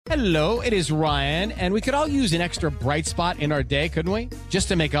Hello, it is Ryan, and we could all use an extra bright spot in our day, couldn't we? Just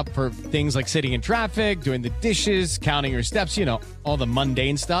to make up for things like sitting in traffic, doing the dishes, counting your steps, you know, all the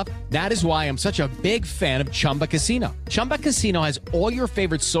mundane stuff. That is why I'm such a big fan of Chumba Casino. Chumba Casino has all your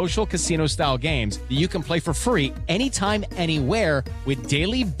favorite social casino-style games that you can play for free anytime, anywhere with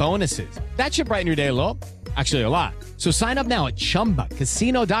daily bonuses. That should brighten your day a little. Actually, a lot. So sign up now at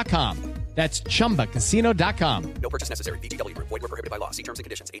ChumbaCasino.com. That's ChumbaCasino.com. No purchase necessary. VGW Group. Void where prohibited by law. See terms and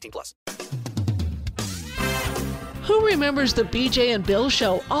conditions. 18+. Who remembers the BJ and Bill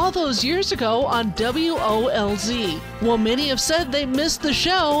Show all those years ago on WOLZ? Well, many have said they missed the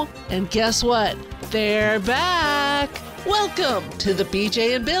show, and guess what? They're back. Welcome to the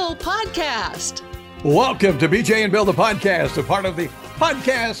BJ and Bill Podcast. Welcome to BJ and Bill, the podcast, a part of the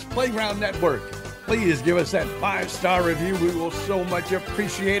Podcast Playground Network. Please give us that 5-star review. We will so much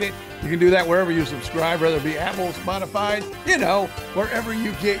appreciate it. You can do that wherever you subscribe, whether it be Apple, Spotify, you know, wherever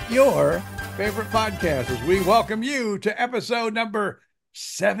you get your favorite podcasts. As we welcome you to episode number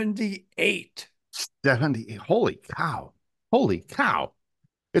 78. 78. Holy cow. Holy cow.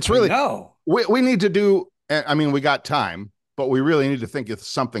 It's really, no. We need to do, I mean, we got time, but we really need to think of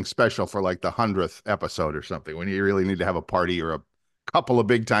something special for like the 100th episode or something. We really need to have a party or a couple of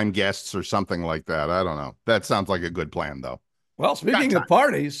big time guests or something like that. I don't know. That sounds like a good plan, though. Well, speaking of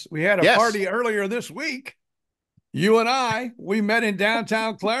parties, we had a party earlier this week. You and we met in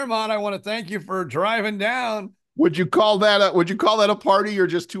downtown Claremont. I want to thank you for driving down. Would you call that a party or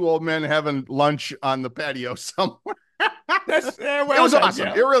just two old men having lunch on the patio somewhere? It was awesome.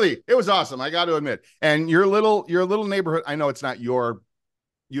 Yeah. It was awesome. I got to admit. And your little neighborhood, I know it's not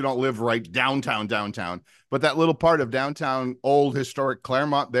you don't live right downtown, but that little part of downtown, old historic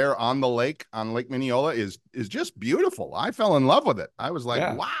Claremont there on the lake, on Lake Mineola is just beautiful. I fell in love with it. I was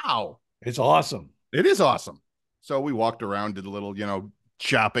like, wow. It's awesome. It is awesome. So we walked around, did a little,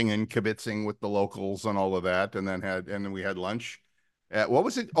 shopping and kibitzing with the locals and all of that. And then we had lunch at, what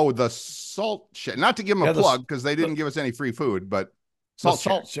was it? Oh, the Salt Shack. Not to give them a plug because they didn't give us any free food, but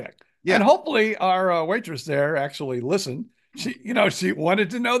Salt Shack. Yeah. And hopefully our waitress there actually listened. She wanted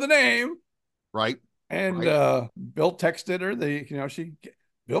to know the name. Right. And Bill texted her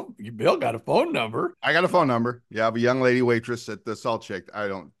Bill got a phone number. I got a phone number. Yeah. I have a young lady waitress at the Salt Shack.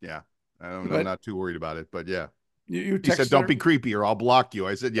 I'm not too worried about it, but yeah. You he said, don't be creepy or I'll block you.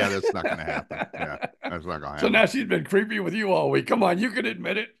 I said, yeah, that's not going to happen. Yeah, that's not going to happen. So now she's been creepy with you all week. Come on, you can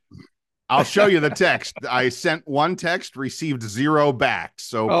admit it. I'll show you the text. I sent one text, received 0 back.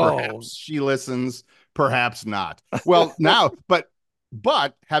 So perhaps she listens. Perhaps not. Well, now, but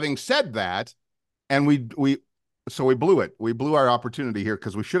having said that, and we blew it. We blew our opportunity here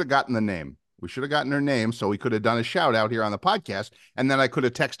because we should have gotten the name. We should have gotten her name so we could have done a shout out here on the podcast. And then I could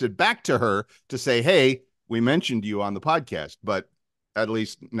have texted back to her to say, hey, we mentioned you on the podcast, but at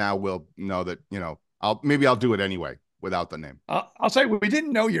least now we'll know that, I'll do it anyway without the name. I'll say we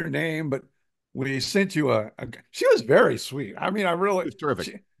didn't know your name, but we sent you she was very sweet. I mean, it was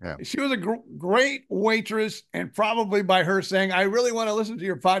terrific. She was a great waitress, and probably by her saying, I really want to listen to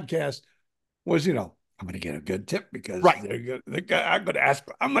your podcast was, I'm going to get a good tip because I'm going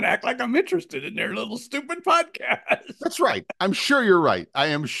to act like I'm interested in their little stupid podcast. That's right. I'm sure you're right. I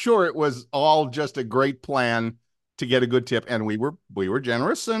am sure it was all just a great plan to get a good tip. And we were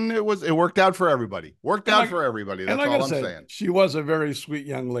generous and it worked out for everybody. That's all I'm saying. She was a very sweet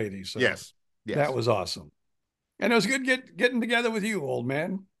young lady. So yes. That was awesome. And it was good getting together with you, old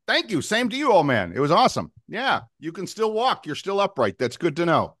man. Thank you. Same to you, old man. It was awesome. Yeah. You can still walk. You're still upright. That's good to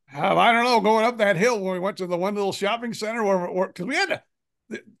know. I don't know, going up that hill when we went to the one little shopping center because we had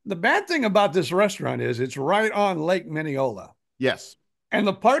the bad thing about this restaurant is it's right on Lake Mineola. Yes. And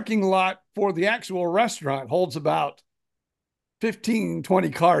the parking lot for the actual restaurant holds about 15, 20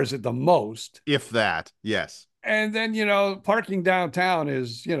 cars at the most. If that, yes. And then, parking downtown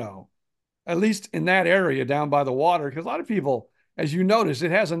is, at least in that area down by the water, because a lot of people, as you notice,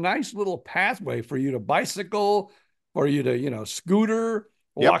 it has a nice little pathway for you to bicycle, for you to, scooter,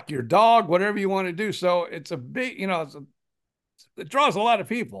 walk your dog, whatever you want to do. So it's a big, it draws a lot of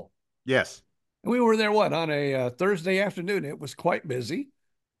people. Yes. And we were there, on a Thursday afternoon. It was quite busy.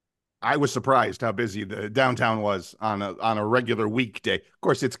 I was surprised how busy the downtown was on a regular weekday. Of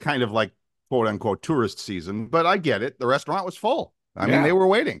course, it's kind of like quote unquote tourist season, but I get it. The restaurant was full. I mean, they were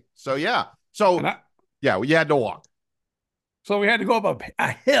waiting. So, yeah. So, we had to walk. So we had to go up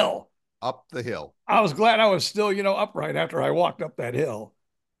a hill. Up the hill. I was glad I was still, upright after I walked up that hill.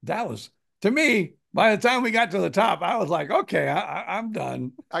 That was, to me, by the time we got to the top, I was like, okay, I'm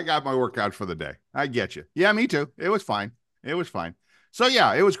done. I got my workout for the day. I get you. Yeah, me too. It was fine. So,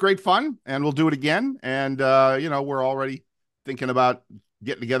 yeah, it was great fun, and we'll do it again. And, we're already thinking about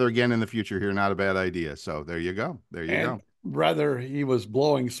getting together again in the future here, not a bad idea. So there you go. There you go. Whether he was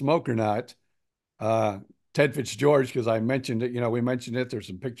blowing smoke or not, Ted Fitzgeorge, because I mentioned it, we mentioned it. There's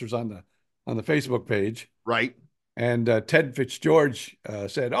some pictures on the Facebook page. Right. And Ted Fitzgeorge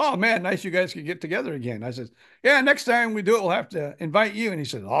said, "Oh man, nice you guys could get together again." I said, "Yeah, next time we do it, we'll have to invite you." And he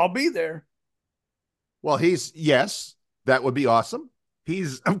said, "I'll be there." Well, yes, that would be awesome.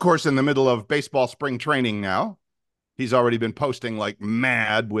 He's, of course, in the middle of baseball spring training now. He's already been posting like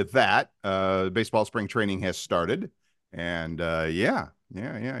mad with that. Baseball spring training has started. And yeah.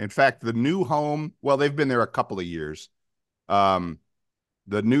 In fact, the new home, well, they've been there a couple of years.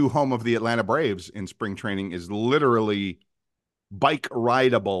 The new home of the Atlanta Braves in spring training is literally bike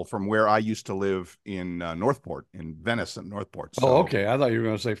rideable from where I used to live in Northport, in Venice and Northport. So, okay. I thought you were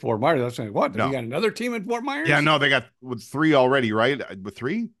going to say Fort Myers. I was saying, what? No. You got another team in Fort Myers? Yeah, no, they got with 3 already, right? With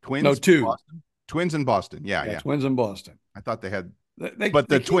 3 twins? No, 2. Boston. Twins in Boston. Yeah. Twins in Boston. I thought they had,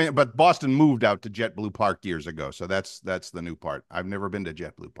 but Boston moved out to JetBlue Park years ago. So that's the new part. I've never been to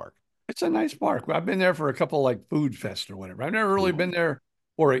JetBlue Park. It's a nice park. I've been there for a couple like food fest or whatever. I've never really been there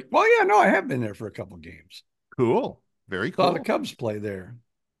I have been there for a couple games. Cool. Very cool. Saw the Cubs play there.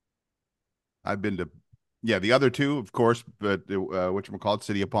 I've been to, the other 2, of course, but whatchamacallit,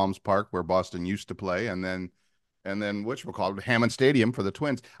 City of Palms Park, where Boston used to play, and then whatchamacallit, Hammond Stadium for the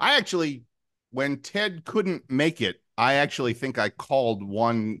Twins. I actually, when Ted couldn't make it, I actually think I called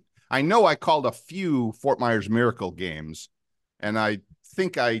one. I know I called a few Fort Myers Miracle games, and I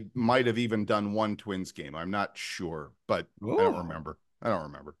think I might have even done one Twins game. I'm not sure, but I don't remember.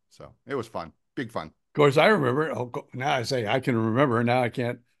 So it was fun. Big fun. Of course, I remember. Now I say I can remember. Now I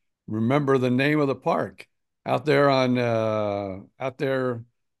can't remember the name of the park out there on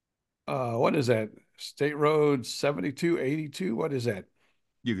what is that? State Road 7282. What is that?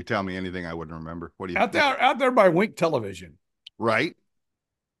 You could tell me anything I wouldn't remember. What do you out there by Wink Television? Right.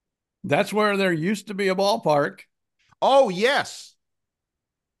 That's where there used to be a ballpark. Oh, yes.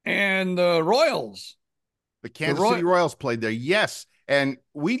 And the Royals. The Kansas City Royals played there. Yes. And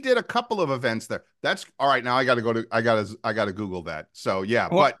we did a couple of events there. That's all right. Now I got to Google that. So yeah,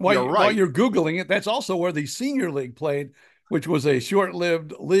 but you're right. While you're Googling it, that's also where the Senior League played, which was a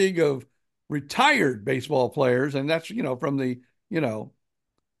short-lived league of retired baseball players. And that's, from the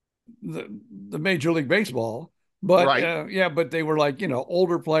Major League Baseball. But right. But they were like,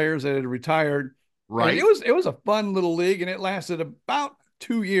 older players that had retired. Right. And it was a fun little league, and it lasted about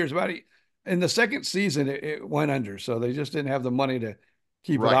 2 years. In the second season, it went under. So they just didn't have the money to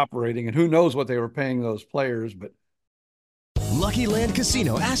keep it operating. And who knows what they were paying those players. But Lucky Land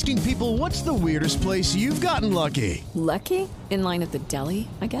Casino, asking people, what's the weirdest place you've gotten lucky? Lucky? In line at the deli,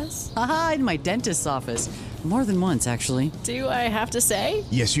 I guess? Aha, in my dentist's office. More than once, actually. Do I have to say?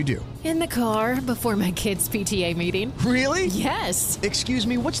 Yes, you do. In the car before my kids' PTA meeting. Really? Yes. Excuse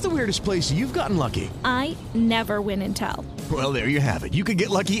me, what's the weirdest place you've gotten lucky? I never win and tell. Well, there you have it. You can get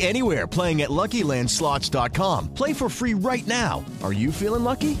lucky anywhere, playing at LuckyLandSlots.com. Play for free right now. Are you feeling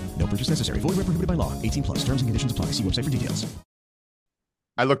lucky? No purchase necessary. Void where prohibited by law. 18+. Terms and conditions apply. See website for details.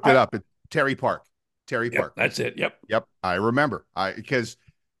 I looked it up. It's Terry Park. Terry Park. That's it. Yep. I remember.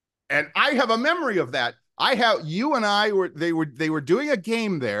 And I have a memory of that. You and I were doing a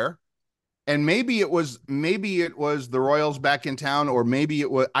game there, and maybe it was the Royals back in town, or maybe it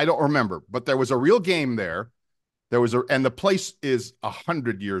was, I don't remember, but there was a real game there. And the place is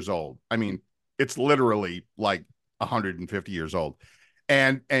 100 years old. I mean, it's literally like 150 years old.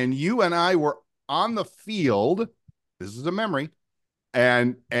 And you and I were on the field. This is a memory.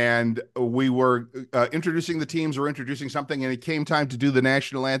 And we were introducing the teams, or introducing something, and it came time to do the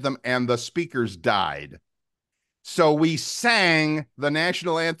national anthem, and the speakers died. So we sang the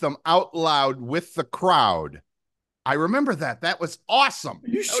national anthem out loud with the crowd. I remember that. That was awesome. Are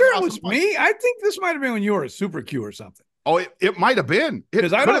you sure it was me? I think this might have been when you were a Super Q or something. Oh, it might have been. It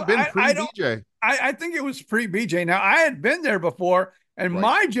could have been pre-BJ. I think it was pre-BJ. Now, I had been there before, and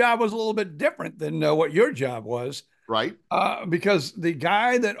my job was a little bit different than what your job was. Right. Because the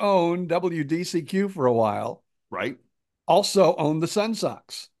guy that owned WDCQ for a while, right, also owned the Sun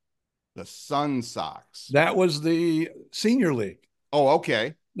Sox. The Sun Sox. That was the Senior League. Oh,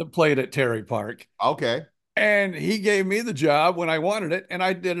 okay. That played at Terry Park. Okay. And he gave me the job when I wanted it, and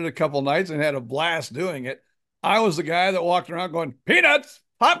I did it a couple nights and had a blast doing it. I was the guy that walked around going, peanuts,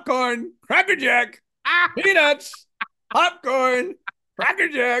 popcorn, Cracker Jack, peanuts, popcorn, Cracker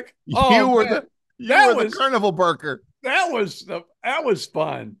Jack. You were the carnival barker. That was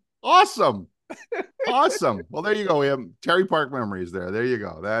fun. Awesome. Awesome. Well, there you go. Terry Park memories there. There you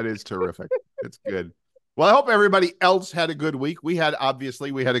go. That is terrific. It's good. Well, I hope everybody else had a good week. We had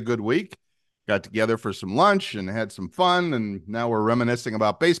a good week. got together for some lunch and had some fun. And now we're reminiscing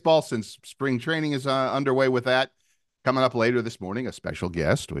about baseball since spring training is underway with that. Coming up later this morning, a special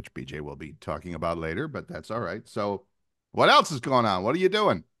guest, which BJ will be talking about later, but that's all right. So what else is going on? What are you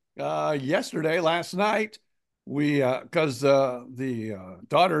doing? Last night, because the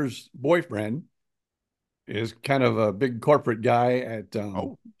daughter's boyfriend is kind of a big corporate guy at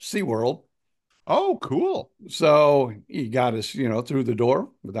SeaWorld. Oh, cool. So he got us, through the door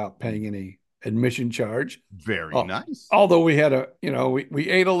without paying any admission charge. Very nice. Although we had we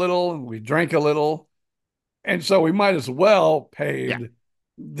ate a little, we drank a little, and so we might as well paid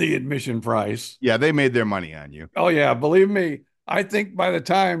the admission price. Yeah, they made their money on you. Oh, yeah. Believe me, I think by the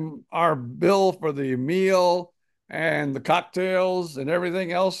time our bill for the meal and the cocktails and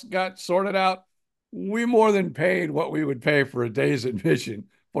everything else got sorted out, we more than paid what we would pay for a day's admission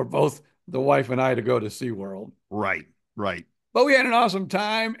for both the wife and I to go to SeaWorld. Right. But we had an awesome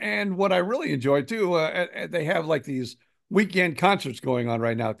time. And what I really enjoyed too, they have like these weekend concerts going on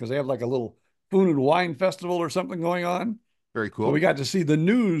right now because they have like a little food and wine festival or something going on. Very cool. So we got to see the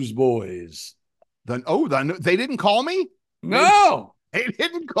Newsboys. They didn't call me? No. They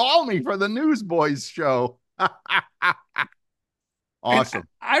didn't call me for the Newsboys show. Awesome. And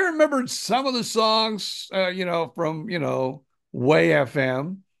I remembered some of the songs, from, Way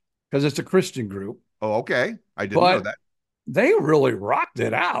FM, because it's a Christian group. Oh, okay. I didn't know that. They really rocked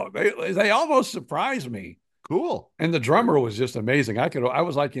it out. They almost surprised me. Cool. And the drummer was just amazing. I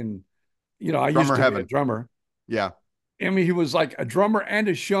was like in, I used to be a drummer. Yeah. I mean, he was like a drummer and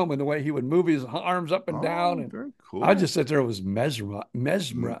a showman, the way he would move his arms up and down. And very cool. I just sat there and was mesmerized.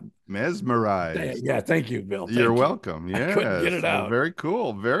 Yeah, thank you, Bill. You're welcome. Yeah. I couldn't get it out. Very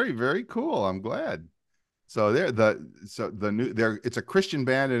cool. Very, very cool. I'm glad. So it's a Christian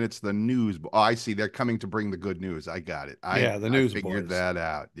band and it's the News. Oh, I see. They're coming to bring the good news. I got it. The Newsboys. I figured that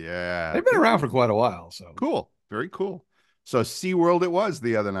out. Yeah. They've been around for quite a while. So cool. Very cool. So SeaWorld it was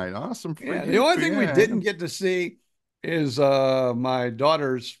the other night. Awesome. The only thing we didn't get to see is my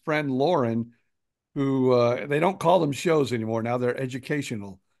daughter's friend Lauren, who they don't call them shows anymore. Now they're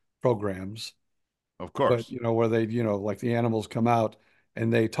educational programs. Of course. But, where they, like the animals come out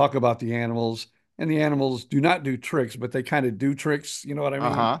and they talk about the animals, and the animals do not do tricks, but they kind of do tricks. You know what I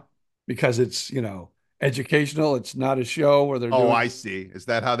mean? Uh-huh. Because it's, educational. It's not a show where they're doing. Oh, I see. Is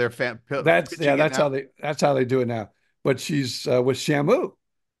that how they're that's how they do it now. But she's with Shamu.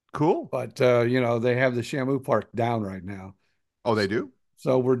 Cool. But they have the Shamu Park down right now. Oh, they do?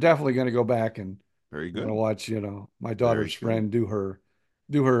 So we're definitely going to go back and very good. Watch, my daughter's friend do her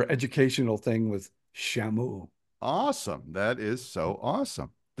educational thing with Shamu. Awesome. That is so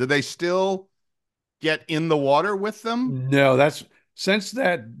awesome. Do they still get in the water with them? No, that's since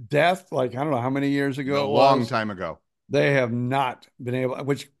that death, like I don't know how many years ago. A long time ago. They have not been able,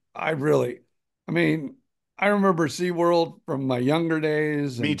 which I remember SeaWorld from my younger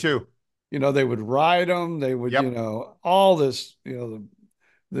days. Me too. They would ride them. They would, all this, the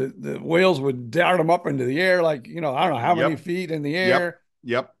whales would dart them up into the air, like, I don't know how many feet in the air.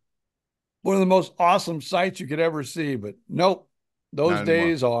 Yep. One of the most awesome sights you could ever see, but nope, those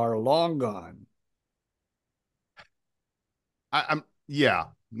days are long gone. I'm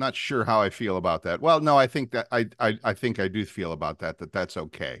not sure how I feel about that. Well, no, I think that I think I do feel about that's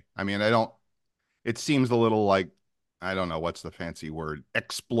okay. I mean, it seems a little like, I don't know, what's the fancy word,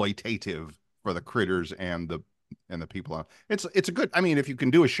 exploitative for the critters and the people. It's a good, I mean, if you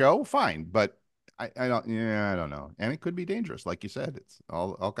can do a show, fine, but I don't know. And it could be dangerous. Like you said, it's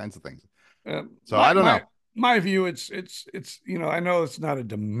all kinds of things. I don't know. My view, it's I know it's not a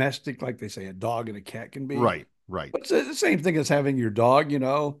domestic, like they say, a dog and a cat can be. Right. But it's the same thing as having your dog,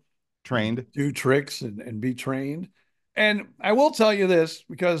 trained, do tricks and be trained. And I will tell you this,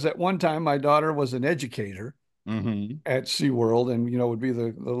 because at one time my daughter was an educator at SeaWorld, and, would be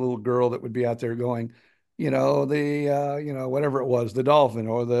the little girl that would be out there going, whatever it was, the dolphin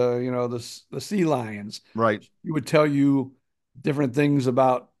or the sea lions. Right. He would tell you different things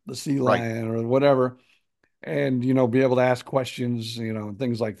about the sea lion or whatever, and, be able to ask questions, and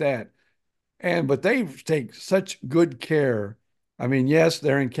things like that. But they take such good care. I mean, yes,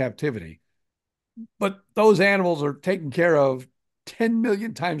 they're in captivity, but those animals are taken care of 10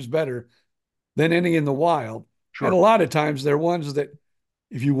 million times better than any in the wild. Sure. And a lot of times they're ones that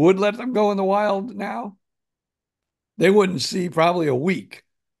if you would let them go in the wild now, they wouldn't see probably a week.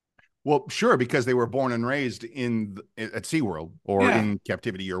 Well, sure, because they were born and raised at SeaWorld or in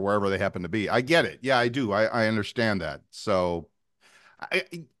captivity or wherever they happen to be. I get it. Yeah, I do. I understand that. So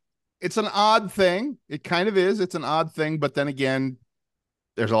it's an odd thing. It kind of is. It's an odd thing. But then again,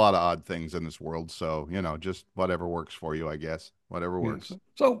 there's a lot of odd things in this world. So, just whatever works for you, I guess. Whatever works.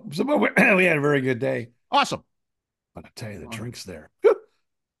 But we had a very good day. Awesome. But I tell you, the drinks there,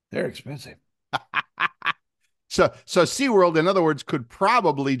 they're expensive. So SeaWorld, in other words, could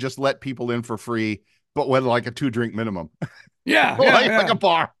probably just let people in for free, but with like a 2-drink minimum. Yeah, like a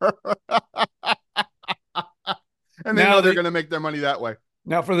bar. And they know they're going to make their money that way.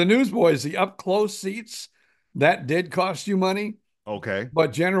 Now, for the newsboys, the up close seats, that did cost you money. Okay.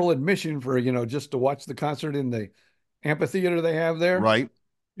 But general admission for, just to watch the concert in the amphitheater they have there. Right.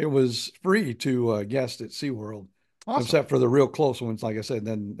 It was free to guests at SeaWorld. Awesome. Except for the real close ones. Like I said,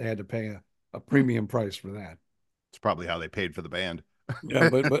 then they had to pay a premium price for that. It's probably how they paid for the band. Yeah,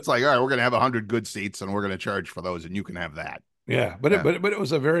 but it's like, all right, we're going to have 100 good seats and we're going to charge for those and you can have that. Yeah, but it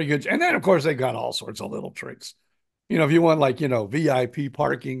was a very good. And then, of course, they got all sorts of little tricks. If you want VIP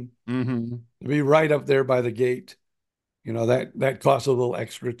parking, to be right up there by the gate, that costs a little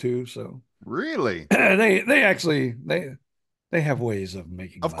extra too. So really, they actually have ways of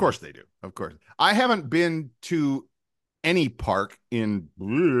making. Of course they do. Of course, I haven't been to any park in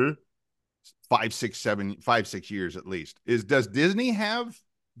 5, 6 years at least. Does Disney have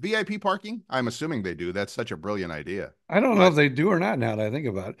VIP parking? I'm assuming they do. That's such a brilliant idea. I don't know if they do or not now that I think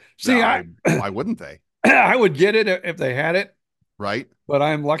about it. See, why wouldn't they? I would get it if they had it. Right. But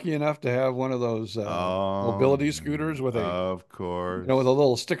I'm lucky enough to have one of those mobility scooters with of course, with a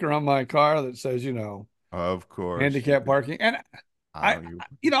little sticker on my car that says, of course, handicap parking. And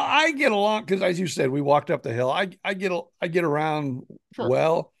I get along because, as you said, we walked up the hill. I get around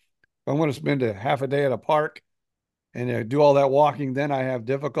well. If I want to spend a half a day at a park and do all that walking, then I have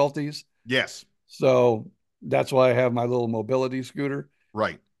difficulties. Yes. So that's why I have my little mobility scooter.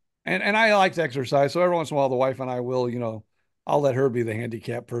 Right. And I like to exercise. So every once in a while, the wife and I will, I'll let her be the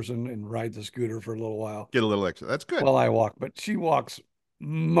handicapped person and ride the scooter for a little while. Get a little extra. That's good. While I walk, but she walks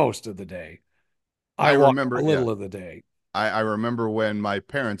most of the day. I walk remember a little of the day. I remember when my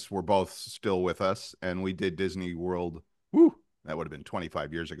parents were both still with us and we did Disney World. Woo, that would have been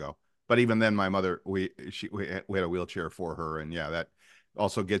 25 years ago. But even then, my mother, we had a wheelchair for her, and that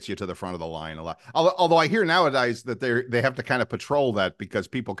also gets you to the front of the line a lot. Although I hear nowadays that they have to kind of patrol that because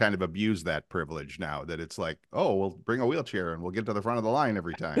people kind of abuse that privilege now. That it's like, oh, we'll bring a wheelchair and we'll get to the front of the line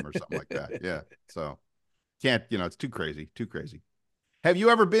every time or something like that. Yeah, so can't it's too crazy. Have you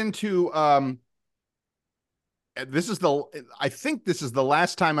ever been to? I think this is the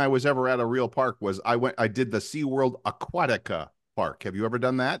last time I was ever at a real park. I did the SeaWorld Aquatica park. Have you ever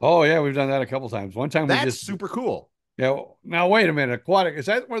done that? Oh yeah, we've done that a couple times. One time that's super cool. Yeah. Now wait a minute. Aquatic, is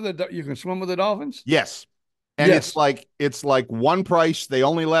that where you can swim with the dolphins? Yes. And it's like one price. They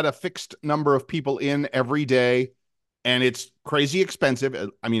only let a fixed number of people in every day, and it's crazy expensive.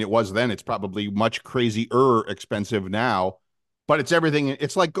 I mean, it was then. It's probably much crazier expensive now. But it's everything.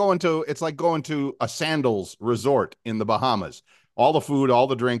 It's like going to a sandals resort in the Bahamas. All the food, all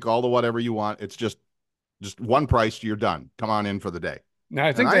the drink, all the whatever you want. It's just one price. You're done. Come on in for the day. Now I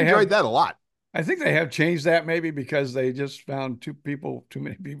enjoyed that a lot. I think they have changed that maybe because they just found too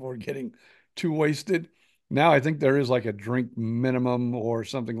many people were getting too wasted. Now I think there is like a drink minimum or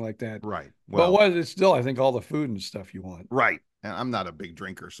something like that. Right. Well, but it's still, I think, all the food and stuff you want. Right. And I'm not a big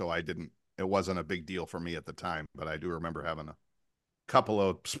drinker, so it wasn't a big deal for me at the time, but I do remember having a couple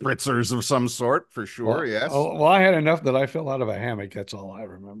of spritzers of some sort for sure. Well, yes. Well, I had enough that I fell out of a hammock. That's all I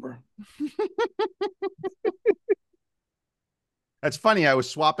remember. That's funny. I was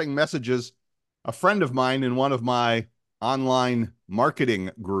swapping messages. A friend of mine in one of my online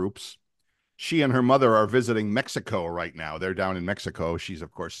marketing groups, she and her mother are visiting Mexico right now. They're down in Mexico. She's,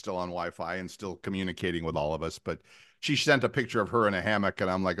 of course, still on Wi-Fi and still communicating with all of us. But she sent a picture of her in a hammock, and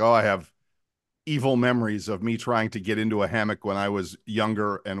I'm like, oh, I have evil memories of me trying to get into a hammock when I was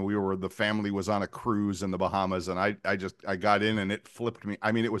younger, and the family was on a cruise in the Bahamas, and I got in and it flipped me.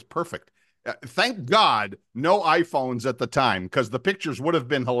 I mean, it was perfect. Thank God no iPhones at the time, because the pictures would have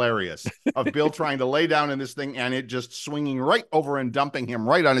been hilarious of Bill trying to lay down in this thing and it just swinging right over and dumping him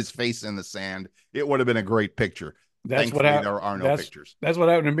right on his face in the sand. It would have been a great picture. Thankfully, there are no pictures. That's what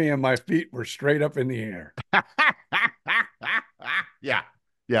happened to me, and my feet were straight up in the air.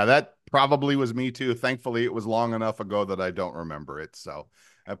 Yeah, that probably was me too. Thankfully, it was long enough ago that I don't remember it. So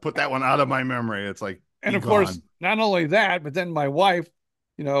I put that one out of my memory. It's like, and of course, not only that, but then my wife,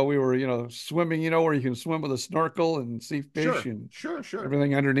 we were, swimming, where you can swim with a snorkel and see fish and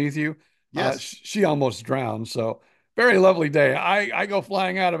everything underneath you. Yes. She almost drowned. So very lovely day. I go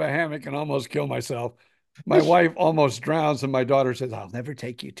flying out of a hammock and almost kill myself. My wife almost drowns, and my daughter says, "I'll never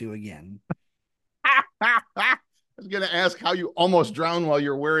take you to again." I was going to ask how you almost drown while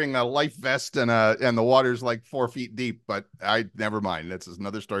you're wearing a life vest and the water's like 4 feet deep, but never mind. That's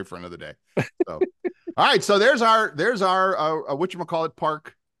another story for another day. So All right, so there's our whatchamacallit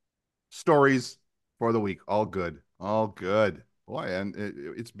park stories for the week. All good. All good. Boy, and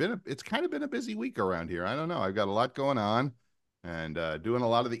it's kind of been a busy week around here. I don't know. I've got a lot going on and doing a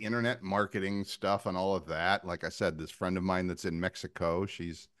lot of the internet marketing stuff and all of that. Like I said, this friend of mine that's in Mexico,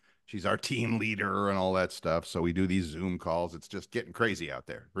 she's our team leader and all that stuff. So we do these Zoom calls. It's just getting crazy out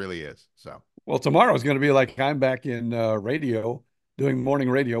there. It really is. So, well, tomorrow is going to be like I'm back in radio, doing morning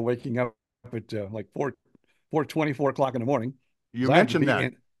radio, waking up at like 4:24 o'clock in the morning. You mentioned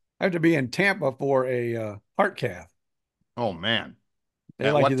that. I have to be in Tampa for a heart cath. Oh man!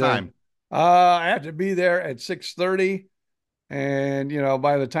 At what time? I have to be there at 6:30, and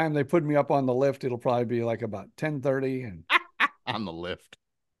by the time they put me up on the lift, it'll probably be like about 10:30. And on the lift.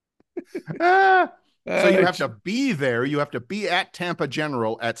 So you have to be there. You have to be at Tampa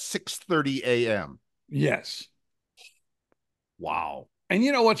General at 6:30 a.m. Yes. Wow. And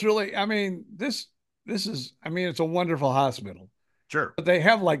what's really? I mean, this is. I mean, it's a wonderful hospital. Sure. But they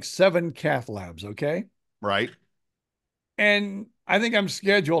have like 7 cath labs. Okay. Right. And I think I'm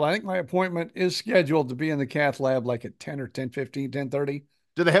scheduled. I think my appointment is scheduled to be in the cath lab like at 10 or 10:15, 10:30.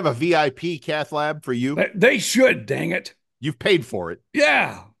 Do they have a VIP cath lab for you? They should, dang it. You've paid for it.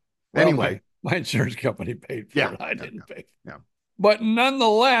 Yeah. Well, anyway. My insurance company paid for it. I didn't pay. Yeah. But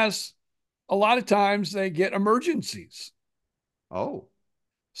nonetheless, a lot of times they get emergencies. Oh.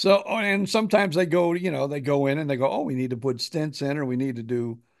 So, and sometimes they go in and they go, oh, we need to put stents in, or we need to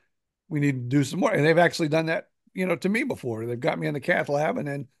do some more. And they've actually done that, to me before. They've got me in the cath lab and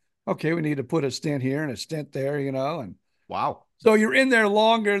then, okay, we need to put a stent here and a stent there, and wow. So you're in there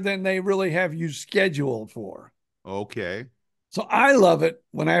longer than they really have you scheduled for. Okay. So I love it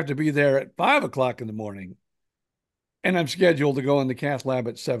when I have to be there at 5 o'clock in the morning and I'm scheduled to go in the cath lab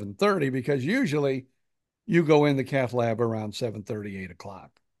at 7:30, because usually you go in the cath lab around 7:30, 8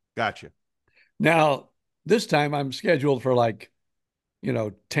 o'clock. Gotcha. Now, this time I'm scheduled for like,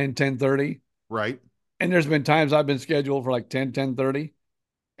 10:30. Right. And there's been times I've been scheduled for like 10:30,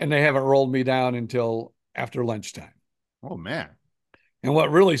 and they haven't rolled me down until after lunchtime. Oh, man. And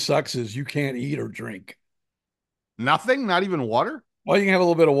what really sucks is you can't eat or drink. Nothing? Not even water? Well, you can have a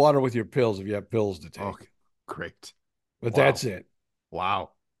little bit of water with your pills if you have pills to take. Okay. Great. But that's it.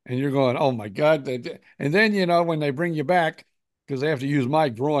 Wow. And you're going, oh my God. And then, when they bring you back, because they have to use my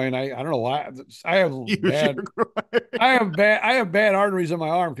groin, I don't know why. I have bad arteries in my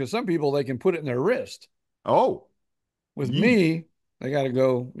arm, because some people, they can put it in their wrist. Oh. With me, they got to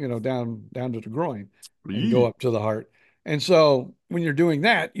go, down to the groin and go up to the heart. And so when you're doing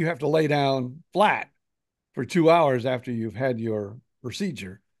that, you have to lay down flat for 2 hours after you've had your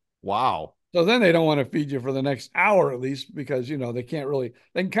procedure. Wow. So then they don't want to feed you for the next hour at least, because, they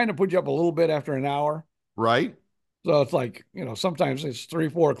can kind of put you up a little bit after an hour. Right. So it's like, sometimes it's 3,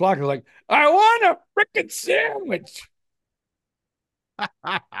 4 o'clock. It's like, I want a freaking sandwich.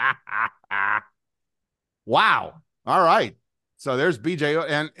 Wow. All right. So there's BJ.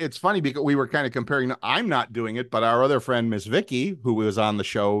 And it's funny because we were kind of comparing. I'm not doing it, but our other friend, Miss Vicky, who was on the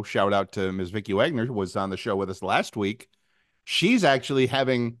show, shout out to Miss Vicky Wagner, was on the show with us last week. She's actually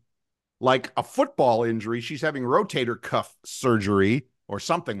having like a football injury. She's having rotator cuff surgery or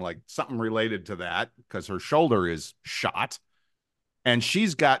something related to that, because her shoulder is shot. And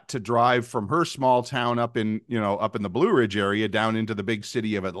she's got to drive from her small town up in the Blue Ridge area down into the big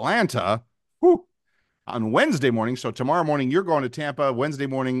city of Atlanta on Wednesday morning. So tomorrow morning you're going to Tampa. Wednesday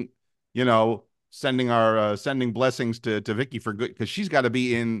morning, sending blessings to Vicky for good, because she's got to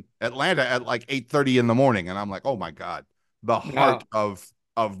be in Atlanta at like 8:30 in the morning. And I'm like, oh my God, the heart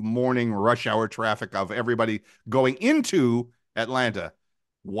of morning rush hour traffic of everybody going into Atlanta.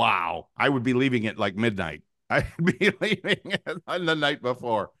 Wow. I would be leaving at like midnight. I'd be leaving on the night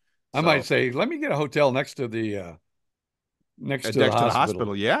before. I might say, let me get a hotel next to the the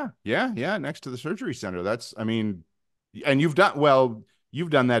hospital. Yeah. Next to the surgery center. And you've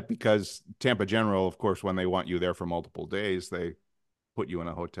done that because Tampa General, of course, when they want you there for multiple days, they put you in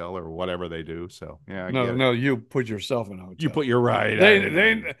a hotel or whatever they do. So yeah. No, you put yourself in a hotel. You put your right.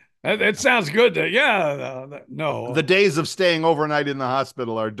 It sounds good. No. The days of staying overnight in the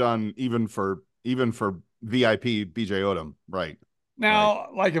hospital are done, even for VIP BJ Odom. Right. Now,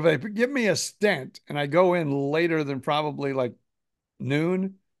 like if they give me a stent and I go in later than probably like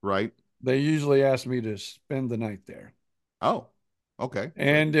noon, right, they usually ask me to spend the night there. Oh, okay.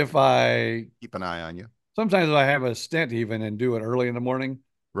 And if I keep an eye on you, sometimes if I have a stent even and do it early in the morning,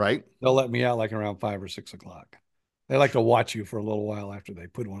 right, they'll let me out like around 5 or 6 o'clock. They like to watch you for a little while after they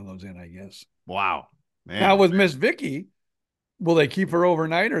put one of those in, I guess. Wow. Man. Now with Miss Vicky, will they keep her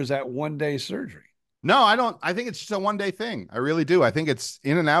overnight, or is that 1 day surgery? No, I don't. I think it's just a 1 day thing. I really do. I think it's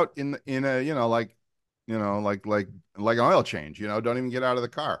in and out in a, like like an oil change, don't even get out of the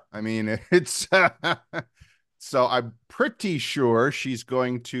car. I mean, it's so I'm pretty sure she's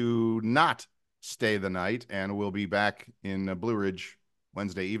going to not stay the night and we'll be back in Blue Ridge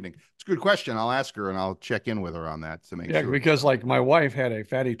Wednesday evening. It's a good question. I'll ask her and I'll check in with her on that to make sure. Yeah, because like my wife had a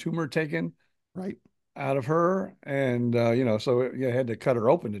fatty tumor taken right out of her, and so you had to cut her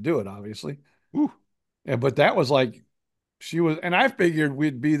open to do it, obviously. Ooh. Yeah, but that was like and I figured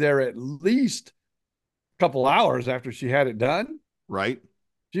we'd be there at least a couple hours after she had it done. Right.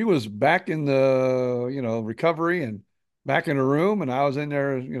 She was back in the, recovery and back in her room. And I was in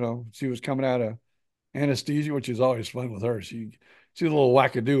there, she was coming out of anesthesia, which is always fun with her. She's a little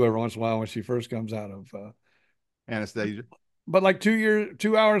wackadoo every once in a while when she first comes out of anesthesia. But like 2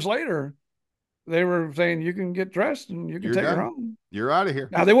 hours later, they were saying, you can get dressed and you can take her home. You're out of here.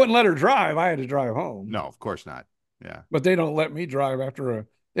 Now, they wouldn't let her drive. I had to drive home. No, of course not. Yeah. But they don't let me drive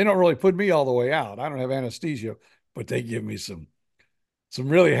they don't really put me all the way out. I don't have anesthesia, but they give me some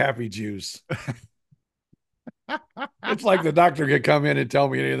really happy juice. It's like the doctor could come in and tell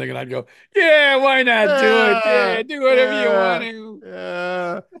me anything, and I'd go, yeah, why not do it? Yeah, do whatever you want to.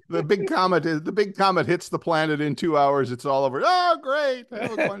 Yeah. The big comet hits the planet in 2 hours. It's all over. Oh, great.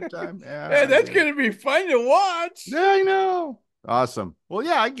 Have a fun time. Yeah, that's going to be fun to watch. Yeah, I know. Awesome. Well,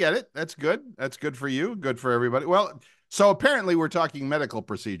 yeah, I get it. That's good. That's good for you. Good for everybody. Well, so apparently we're talking medical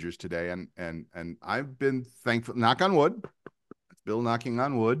procedures today, and I've been thankful, knock on wood, it's Bill knocking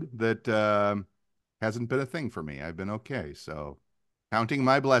on wood, that hasn't been a thing for me. I've been okay. So counting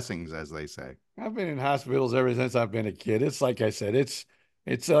my blessings, as they say. I've been in hospitals ever since I've been a kid. It's like I said, it's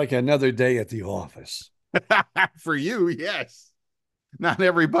like another day at the office. For you, yes. Not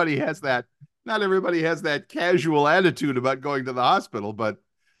everybody has that casual attitude about going to the hospital, but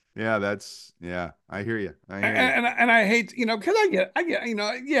yeah, I hear you. And I hate, because I get,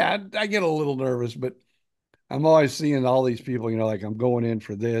 I get a little nervous, but I'm always seeing all these people, like I'm going in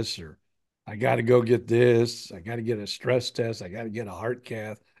for this, or I got to go get this. I got to get a stress test. I got to get a heart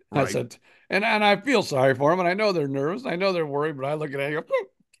cath. Right. I said, and I feel sorry for them. And I know they're nervous. I know they're worried, but I look at it and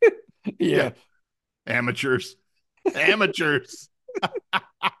go, yeah. Amateurs.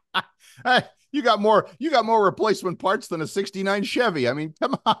 You got more replacement parts than a 69 Chevy. I mean,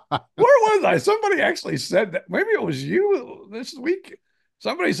 come on. Where was I? Somebody actually said that. Maybe it was you this week.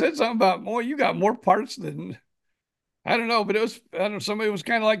 Somebody said something about, boy, you got more parts than, I don't know, but somebody was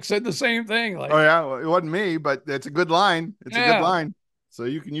kind of like said the same thing. Like, oh yeah, well, it wasn't me, but it's a good line. It's a good line. So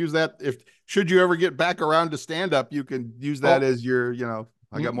you can use that should you ever get back around to stand up, you can use that as your,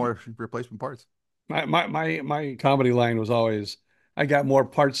 I got more replacement parts. My comedy line was always, I got more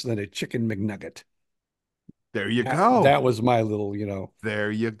parts than a chicken McNugget. There you go. That was my little,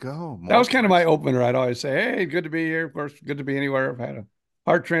 There you go. That was kind of my opener. I'd always say, hey, good to be here. Of course, good to be anywhere. I've had a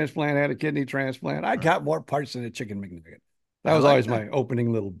heart transplant, had a kidney transplant. I got more parts than a chicken McNugget. That was always my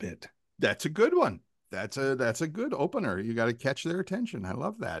opening little bit. That's a good one. That's a good opener. You got to catch their attention. I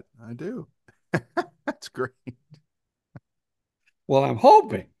love that. I do. That's great. Well, I'm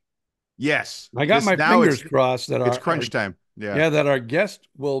hoping. Yes. I got my fingers crossed that it's crunch time. Yeah. Yeah, that our guest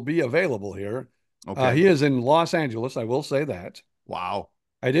will be available here. Okay. He is in Los Angeles. I will say that. Wow.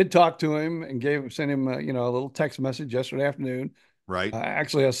 I did talk to him and sent him a little text message yesterday afternoon. Right.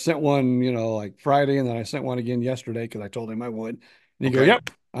 Actually, I sent one, like Friday, and then I sent one again yesterday because I told him I would. And he goes, yep,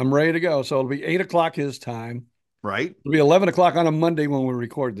 I'm ready to go. So it'll be 8:00 his time. Right. It'll be 11:00 on a Monday when we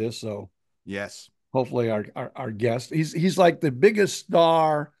record this. So yes, hopefully our guest, he's like the biggest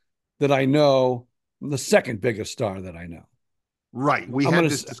star that I know, the second biggest star that I know. Right. We had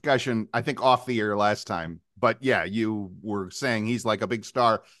this discussion, I think, off the air last time. But yeah, you were saying he's like a big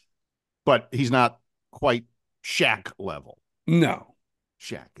star, but he's not quite Shaq level. No.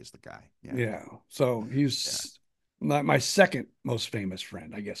 Shaq is the guy. Yeah. So he's my second most famous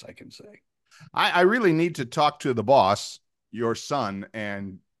friend, I guess I can say. I really need to talk to the boss, your son,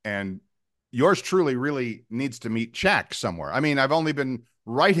 and yours truly really needs to meet Shaq somewhere. I mean, I've only been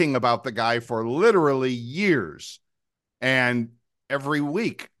writing about the guy for literally years. And every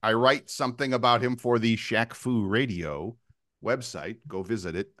week I write something about him for the Shaq Fu Radio website. Go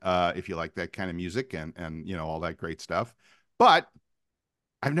visit it if you like that kind of music and all that great stuff. But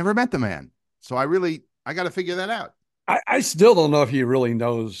I've never met the man. So I got to figure that out. I still don't know if he really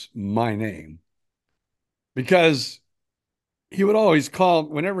knows my name, because he would always call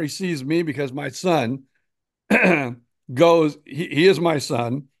whenever he sees me, because my son goes, he is my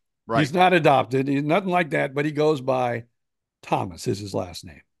son. Right. He's not adopted. He's nothing like that, but he goes by Thomas is his last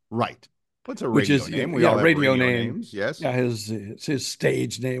name. Right. What's a which radio is name? We all have radio names. Yes. Yeah, his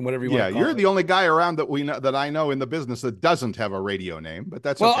stage name, whatever you want to call you're it. the only guy around that I know in the business that doesn't have a radio name, but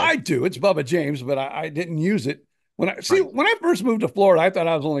that's well, okay. I do. It's Bubba James, but I didn't use it when I first moved to Florida. I thought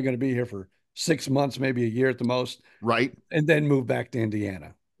I was only going to be here for 6 months, maybe a year at the most. Right. And then move back to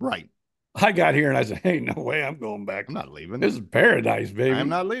Indiana. Right. I got here and I said, "Hey, no way, I'm going back. I'm not leaving. This is paradise, baby. I'm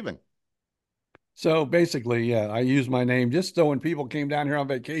not leaving." So basically, yeah, I used my name just so when people came down here on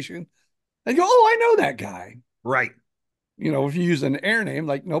vacation, they go, "Oh, I know that guy." Right. You know, if you use an air name,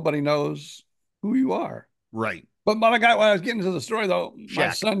 like nobody knows who you are. Right. But when I was getting to the story, though, my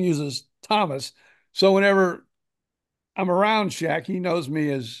Shaq. son uses Thomas. So whenever I'm around Shaq, he knows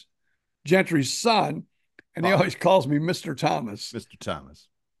me as Gentry's son, and he always calls me Mr. Thomas. Mr. Thomas.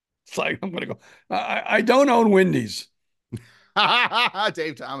 It's like, I'm going to go, I don't own Wendy's.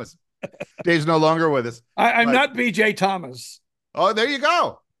 Dave Thomas. Dave's no longer with us. I'm not BJ Thomas. Oh, there you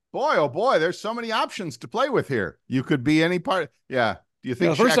go. Boy, oh boy, there's so many options to play with here. You could be any part. Yeah. Do you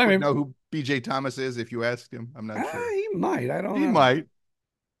think Shaq would know who BJ Thomas is if you asked him? I'm not sure. He might. I don't know. He might.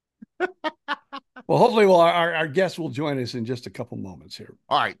 Well, hopefully, our guest will join us in just a couple moments here.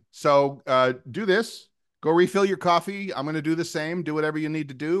 All right. So do this. Go refill your coffee. I'm going to do the same. Do whatever you need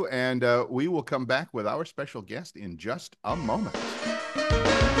to do. And we will come back with our special guest in just a moment.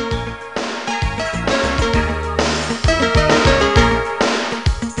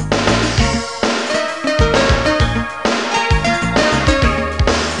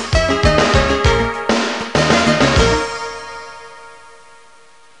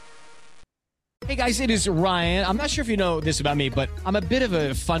 Hey guys, it is Ryan. I'm not sure if you know this about me, but I'm a bit of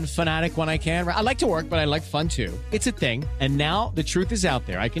a fun fanatic when I can. I like to work, but I like fun too. It's a thing. And now the truth is out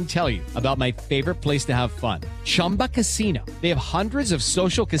there. I can tell you about my favorite place to have fun. Chumba Casino. They have hundreds of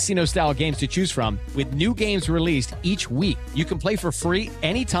social casino style games to choose from with new games released each week. You can play for free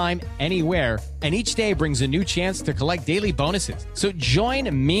anytime, anywhere. And each day brings a new chance to collect daily bonuses. So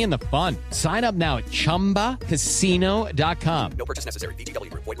join me in the fun. Sign up now at ChumbaCasino.com. No purchase necessary. VGW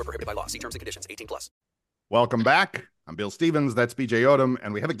Group. Void where prohibited by law. See terms and conditions. 18+. Welcome back. I'm Bill Stevens. That's BJ Odom.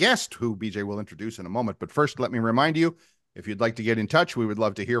 And we have a guest who BJ will introduce in a moment. But first, let me remind you, if you'd like to get in touch, we would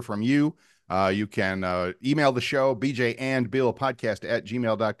love to hear from you. You can email the show,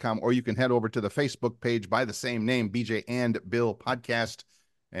 bjandbillpodcast@gmail.com, or you can head over to the Facebook page by the same name, BJ and Bill Podcast.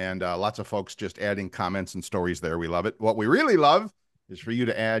 And lots of folks just adding comments and stories there. We love it. What we really love is for you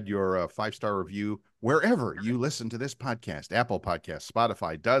to add your 5-star review wherever you listen to this podcast. Apple Podcasts,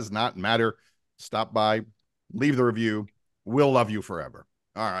 Spotify, does not matter. Stop by, leave the review. We'll love you forever.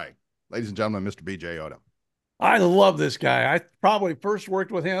 All right. Ladies and gentlemen, Mr. BJ Odom. I love this guy. I probably first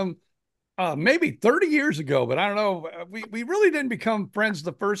worked with him maybe 30 years ago, but I don't know. We really didn't become friends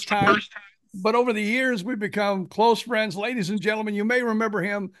the first time. But over the years, we've become close friends. Ladies and gentlemen, you may remember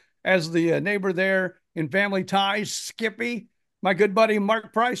him as the neighbor there in Family Ties, Skippy. My good buddy,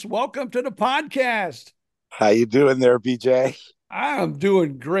 Mark Price. Welcome to the podcast. How you doing there, BJ? I'm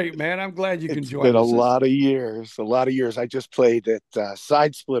doing great, man. I'm glad you can join us. It's been a lot of years. I just played at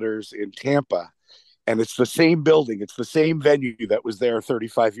Side Splitters in Tampa, and it's the same building. It's the same venue that was there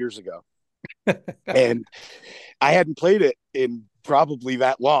 35 years ago. And I hadn't played it in probably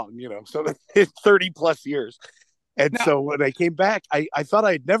that long, so it's 30 plus years. And so when I came back, I thought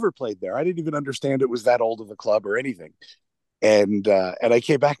I had never played there. I didn't even understand it was that old of a club or anything. And I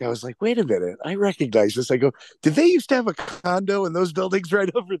came back and I was like, wait a minute, I recognize this. I go, did they used to have a condo in those buildings right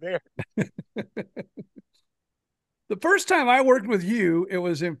over there? The first time I worked with you, it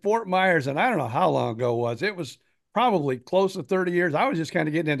was in Fort Myers, and I don't know how long ago it was. It was probably close to 30 years. I was just kind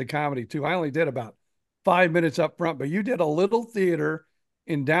of getting into comedy too. I only did about 5 minutes up front, but you did a little theater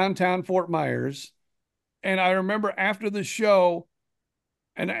in downtown Fort Myers. And I remember after the show,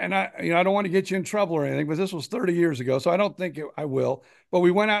 and I don't want to get you in trouble or anything, but this was 30 years ago, so I don't think I will. But we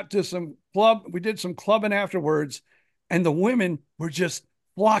went out to some club. We did some clubbing afterwards, and the women were just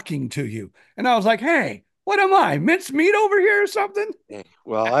flocking to you. And I was like, hey, what am I, minced meat over here or something?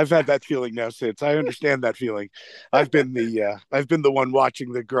 Well, I've had that feeling now since. I understand that feeling. I've been the one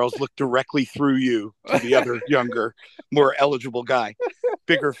watching the girls look directly through you to the other younger, more eligible guy,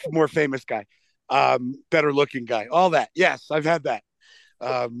 bigger, more famous guy, better looking guy, all that. Yes, I've had that.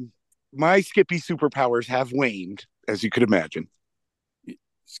 My Skippy superpowers have waned, as you could imagine.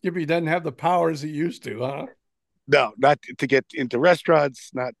 Skippy doesn't have the powers he used to, huh? No, not to get into restaurants,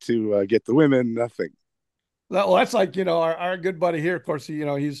 not to get the women, nothing. Well, that's like, our good buddy here, of course,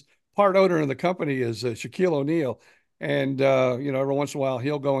 he's part owner in the company is Shaquille O'Neal. And, every once in a while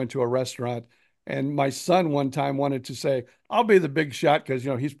he'll go into a restaurant. And my son one time wanted to say, I'll be the big shot because,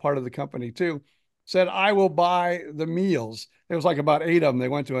 he's part of the company too. said, I will buy the meals. There was like about 8 of them. They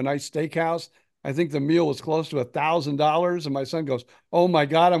went to a nice steakhouse. I think the meal was close to $1,000. And my son goes, oh my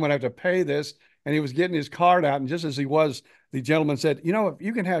God, I'm going to have to pay this. And he was getting his card out. And just as he was, the gentleman said, you know, if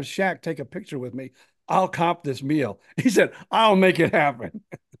you can have Shaq take a picture with me, I'll comp this meal. He said, I'll make it happen.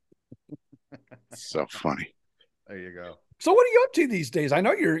 So funny. There you go. So what are you up to these days? I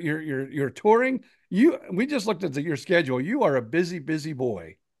know you're touring. We just looked at your schedule. You are a busy, busy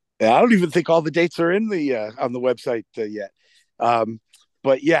boy. Yeah, I don't even think all the dates are in the on the website yet.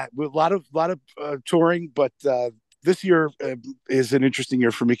 But yeah, a lot of touring. But this year is an interesting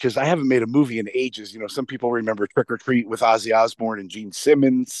year for me because I haven't made a movie in ages. You know, some people remember Trick or Treat with Ozzy Osbourne and Gene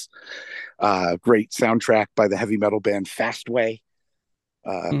Simmons. Great soundtrack by the heavy metal band Fastway.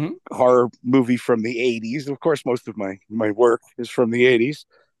 Horror movie from the 80s. Of course, most of my work is from the 80s.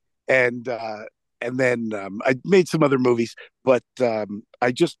 And then I made some other movies, but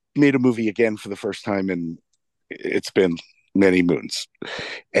I just made a movie again for the first time, and it's been many moons.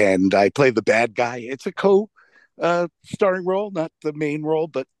 And I play the bad guy. It's a starring role, not the main role,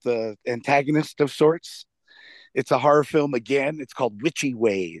 but the antagonist of sorts. It's a horror film again. It's called Witchy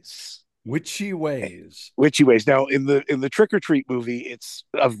Ways. Witchy Ways. Witchy Ways. Now, in the Trick or Treat movie, it's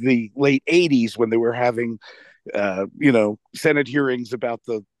of the late 80s when they were having, Senate hearings about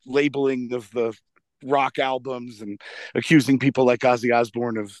the labeling of the rock albums and accusing people like Ozzy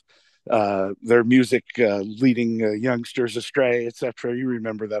Osbourne of their music leading youngsters astray, etc. You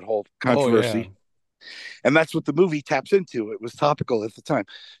remember that whole controversy. Oh, yeah. And that's what the movie taps into. It was topical at the time.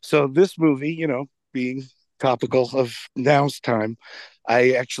 So this movie, being topical of now's time,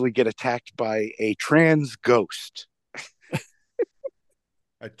 I actually get attacked by a trans ghost.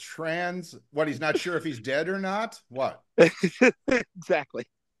 A trans, what, he's not sure if he's dead or not? What? Exactly.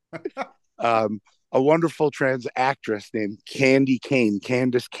 A wonderful trans actress named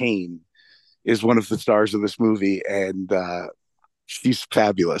Candace Kane, is one of the stars of this movie. And she's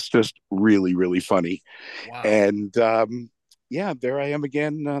fabulous, just really, really funny. Wow. And there I am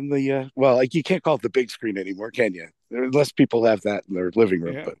again on the, you can't call it the big screen anymore, can you? Unless people have that in their living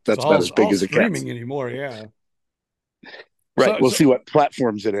room, but that's about as big as it gets. Streaming anymore, yeah. Right, we'll see what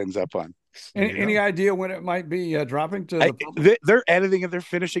platforms it ends up on. Any idea when it might be dropping to the public? They're editing it, they're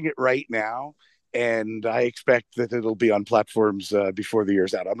finishing it right now, and I expect that it'll be on platforms before the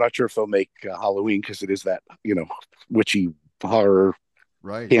year's out. I'm not sure if they'll make Halloween because it is that, witchy horror,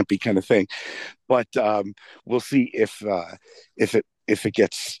 right, campy kind of thing. But we'll see if it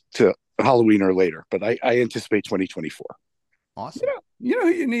gets to Halloween or later. But I anticipate 2024. Awesome.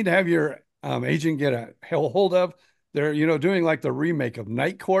 You need to have your agent get a hold of. They're doing like the remake of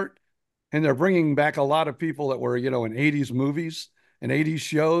Night Court, and they're bringing back a lot of people that were in 80s movies and 80s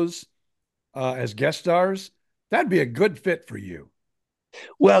shows as guest stars. That'd be a good fit for you.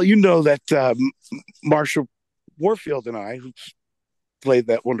 Well, that Marshall Warfield and I, who played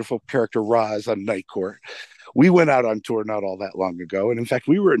that wonderful character Roz on Night Court, we went out on tour not all that long ago, and in fact,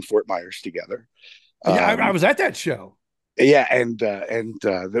 we were in Fort Myers together. Yeah, I was at that show. Yeah, and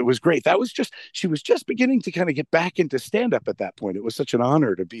that was great. She was just beginning to kind of get back into stand-up at that point. It was such an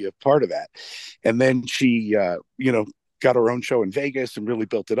honor to be a part of that. And then she, got her own show in Vegas and really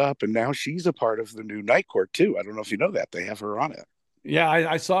built it up. And now she's a part of the new Night Court too. I don't know if you know that. They have her on it. Yeah,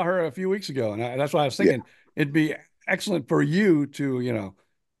 I saw her a few weeks ago, and that's why I was thinking it'd be excellent for you to,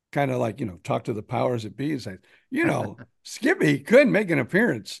 kind of like, talk to the powers that be and say, Skippy could make an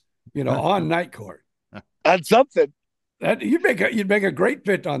appearance, on Night Court. On something. That you'd make a great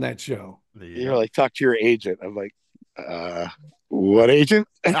fit on that show. You're like, talk to your agent. I'm like, what agent?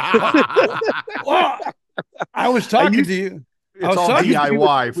 Well, I was talking to you. It's all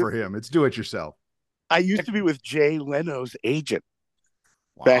DIY for him. It's do it yourself. I used to be with Jay Leno's agent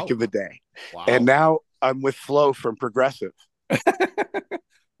back in the day. Wow. And now I'm with Flo from Progressive.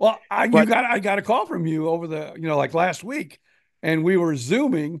 Well, I got a call from you over the, like last week, and we were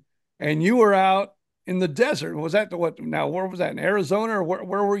Zooming, and you were out in the desert. Was that where was that, in Arizona, or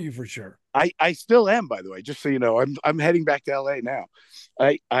where were you for sure? I still am, by the way, just so you know. I'm heading back to LA now.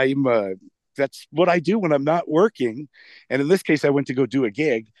 I'm that's what I do when I'm not working. And in this case, I went to go do a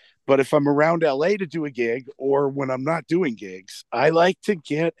gig. But if I'm around LA to do a gig, or when I'm not doing gigs, I like to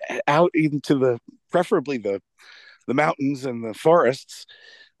get out into preferably the mountains and the forests.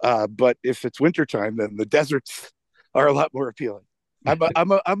 But if it's wintertime, then the deserts are a lot more appealing.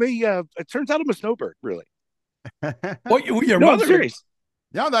 It turns out I'm a snowbird, really. What, your mother? I'm serious.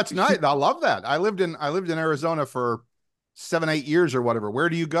 Yeah, that's nice. I love that. I lived in Arizona for 7-8 years or whatever. Where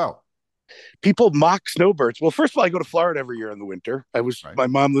do you go? people mock snowbirds. Well, first of all, I go to Florida every year in the winter. Right. My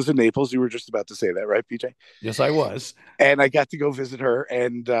mom lives in Naples. You were just about to say that, right, PJ? Yes, I was. And I got to go visit her.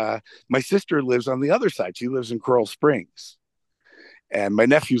 And my sister lives on the other side. She lives in Coral Springs. And my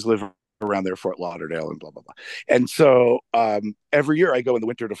nephews live around there, Fort Lauderdale and blah, blah, blah. And so every year I go in the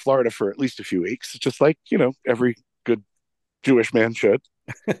winter to Florida for at least a few weeks, just like, every good Jewish man should.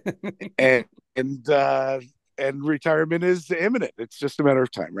 and retirement is imminent. It's just a matter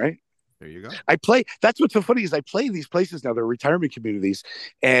of time, right? There you go. That's what's so funny is I play these places now. They're retirement communities,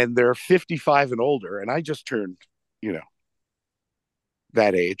 and they're 55 and older. And I just turned,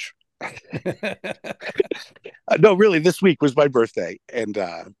 that age. No, really, this week was my birthday, and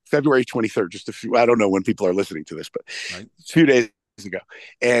February 23rd. I don't know when people are listening to this, but a few days ago.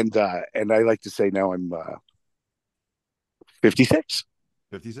 And I like to say now I'm 56.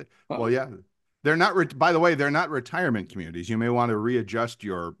 56. Well, yeah. They're not, by the way, they're not retirement communities. You may want to readjust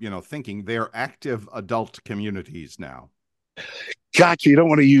your, thinking. They're active adult communities now. Gotcha. You don't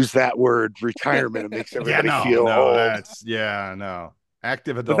want to use that word retirement. It makes everybody feel old. No.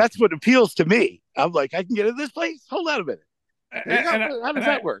 Active adult. But that's what appeals to me. I'm like, I can get in this place? Hold on a minute. How does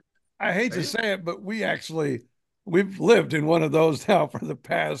that work? I hate to say it, but we've lived in one of those now for the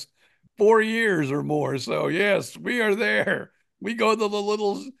past 4 years or more. So yes, we are there. We go to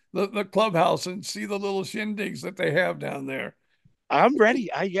the clubhouse and see the little shindigs that they have down there. I'm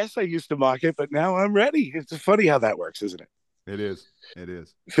ready. I guess I used to mock it, but now I'm ready. It's funny how that works, isn't it? It is.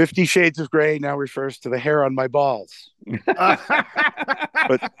 50 Shades of Grey now refers to the hair on my balls.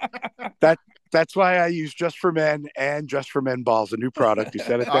 But that's why I use Just for Men and Just for Men balls, a new product. You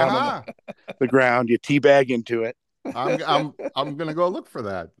set it down on the ground, you teabag into it. I'm gonna go look for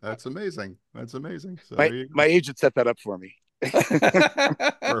that. That's amazing. So my agent set that up for me.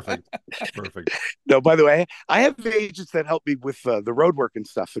 Perfect. No, by the way, I have agents that help me with the road work and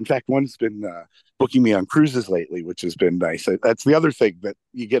stuff. In fact, one's been booking me on cruises lately, which has been nice. That's the other thing, that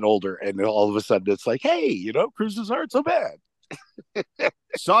you get older and all of a sudden it's like, hey, cruises aren't so bad.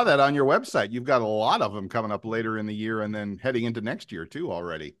 Saw that on your website. You've got a lot of them coming up later in the year and then heading into next year too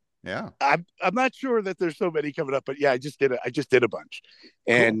already. Yeah. I'm not sure that there's so many coming up, but yeah, I just did a bunch.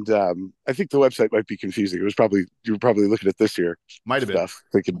 Cool. And I think the website might be confusing. You were probably looking at this year. Might have been.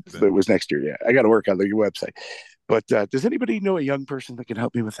 Thinking it was next year. Yeah. I got to work on the website. But does anybody know a young person that can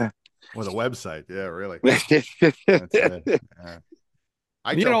help me with that? Well, the website. Yeah, really. Yeah.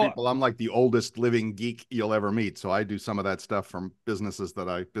 I tell people I'm like the oldest living geek you'll ever meet. So I do some of that stuff from business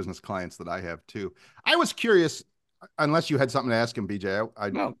clients that I have too. I was curious, unless you had something to ask him,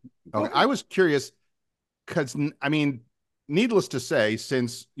 BJ. No. Okay. I was curious because, needless to say,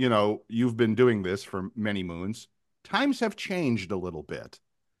 since, you've been doing this for many moons, times have changed a little bit.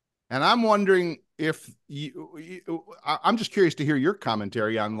 And I'm wondering if I'm just curious to hear your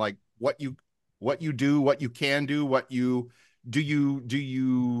commentary on like what you do, what you can do, do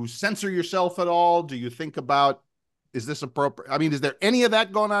you censor yourself at all? Do you think about, is this appropriate? Is there any of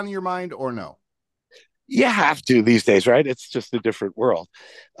that going on in your mind or no? You have to these days, right? It's just a different world.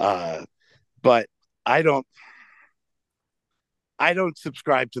 But I don't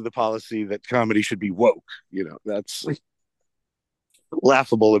subscribe to the policy that comedy should be woke. That's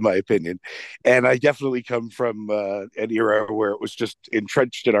laughable in my opinion. And I definitely come from an era where it was just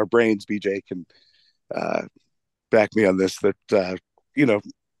entrenched in our brains. BJ can back me on this, that,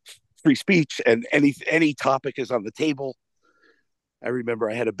 free speech and any topic is on the table. I remember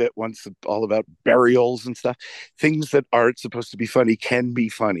I had a bit once all about burials and stuff. Things that aren't supposed to be funny can be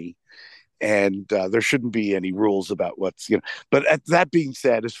funny. And there shouldn't be any rules about but that being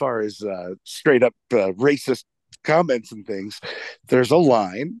said, as far as straight up racist comments and things, there's a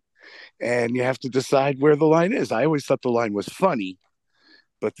line and you have to decide where the line is. I always thought the line was funny,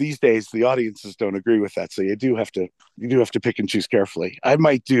 but these days the audiences don't agree with that. So you do have to pick and choose carefully. I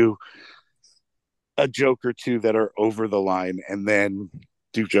might do a joke or two that are over the line and then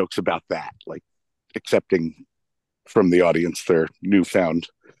do jokes about that, like accepting from the audience their newfound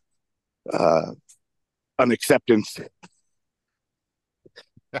unacceptance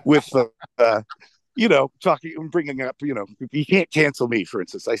with talking and bringing up, you can't cancel me, for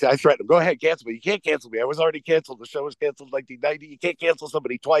instance. I threatened him, go ahead, cancel me. You can't cancel me. I was already canceled. The show was canceled in 1990. You can't cancel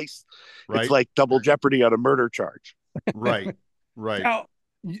somebody twice. Right. It's like double jeopardy on a murder charge. Right.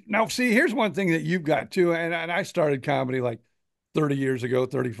 Now, see, here's one thing that you've got too, and I started comedy like 35 years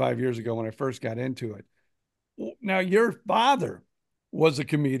ago when I first got into it. Now, your father was a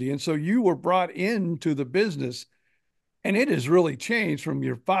comedian, so you were brought into the business, and it has really changed from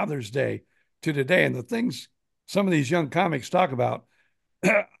your father's day to today. And the things some of these young comics talk about,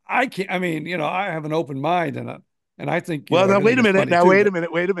 I have an open mind and And I think, well, now wait a minute.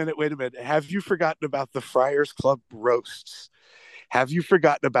 Wait a minute. Have you forgotten about the Friars Club roasts? Have you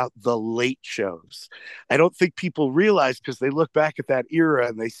forgotten about the late shows? I don't think people realize, because they look back at that era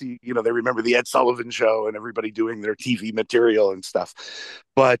and they see, they remember the Ed Sullivan Show and everybody doing their TV material and stuff.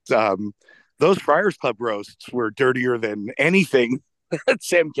 But those Friars Club roasts were dirtier than anything that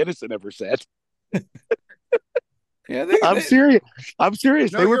Sam Kinison ever said. Yeah, I'm serious.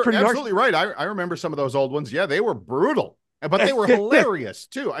 No, they were pretty absolutely right. I remember some of those old ones. Yeah, they were brutal. But they were hilarious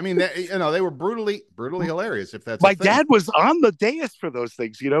too. I mean, they were brutally hilarious. If that's my dad was on the dais for those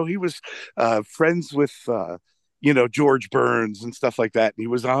things. He was friends with George Burns and stuff like that. And he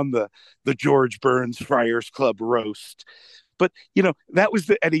was on the George Burns Friars Club roast. But that was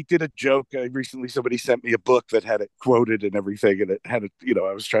and he did a joke. Recently, somebody sent me a book that had it quoted and everything, and it had it.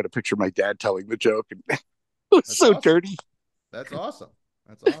 I was trying to picture my dad telling the joke, and it was That's so awesome. Dirty. That's awesome.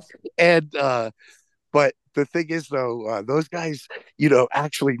 And but the thing is, though, those guys,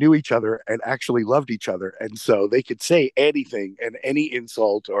 actually knew each other and actually loved each other. And so they could say anything, and any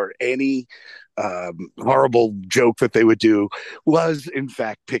insult or any horrible joke that they would do was, in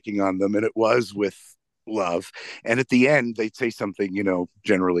fact, picking on them. And it was with love. And at the end, they'd say something,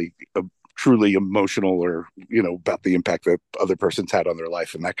 generally truly emotional, or, about the impact that other person's had on their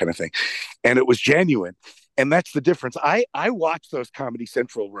life and that kind of thing. And it was genuine. And that's the difference. I watch those Comedy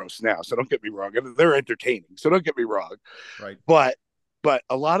Central roasts now, so don't get me wrong. And they're entertaining, so don't get me wrong. Right. But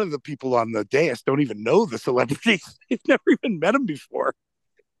a lot of the people on the dais don't even know the celebrities. They've never even met them before.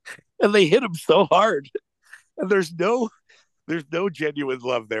 And they hit them so hard. And there's no genuine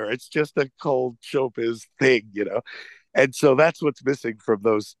love there. It's just a cold showbiz thing, And so that's what's missing from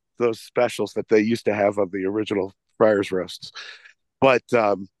those specials that they used to have on the original Friars roasts. But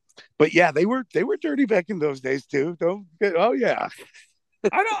yeah, they were dirty back in those days too. Oh yeah.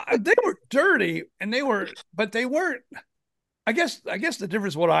 They were dirty, but they weren't. I guess the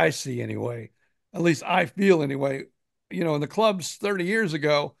difference, what I see anyway, at least I feel anyway, in the clubs 30 years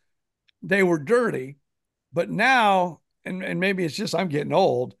ago, they were dirty, but now, and maybe it's just I'm getting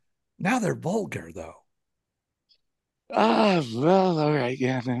old, now they're vulgar though. Well, all right,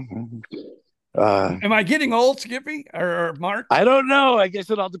 yeah. Am I getting old, Skippy or Mark? I don't know. I guess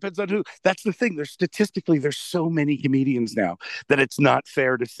it all depends on who. That's the thing. There's so many comedians now that it's not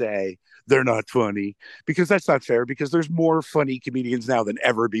fair to say they're not funny, because that's not fair, because there's more funny comedians now than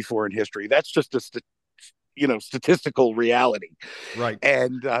ever before in history. That's just a statistical reality. Right.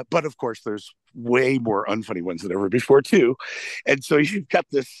 And but of course there's way more unfunny ones than ever before too. And so you've got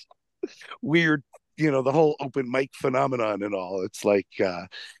this weird, the whole open mic phenomenon and all. It's like,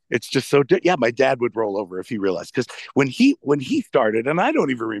 it's just so, yeah, my dad would roll over if he realized, because when he started, and I don't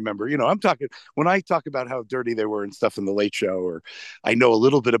even remember, when I talk about how dirty they were and stuff in the Late Show, or I know a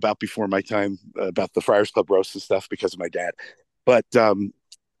little bit about before my time about the Friars Club roast and stuff because of my dad, but,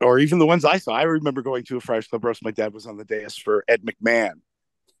 or even the ones I saw. I remember going to a Friars Club roast. My dad was on the dais for Ed McMahon,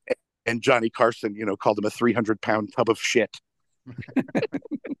 and Johnny Carson, called him a 300-pound tub of shit.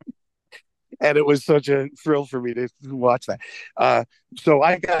 And it was such a thrill for me to watch that. So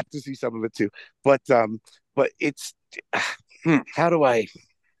I got to see some of it too. But it's how do I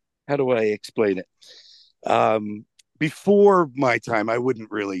explain it? Before my time, I wouldn't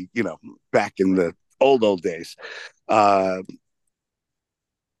really, back in the old days. I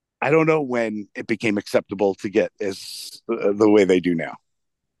don't know when it became acceptable to get as the way they do now.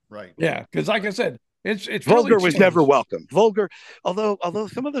 Right. Yeah, because like I said, it's vulgar really was never welcome. Vulgar, although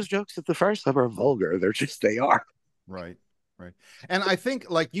some of those jokes at the Friars Club are vulgar, they are. Right. And I think,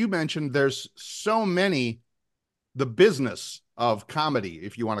 like you mentioned, there's so many. The business of comedy,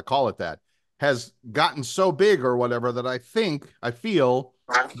 if you want to call it that, has gotten so big or whatever that I feel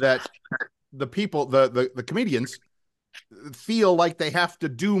that the people, the comedians, feel like they have to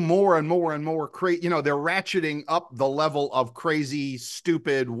do more and more and more they're ratcheting up the level of crazy,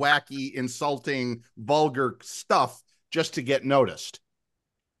 stupid, wacky, insulting, vulgar stuff just to get noticed.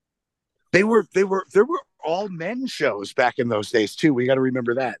 There were all men shows back in those days too. We got to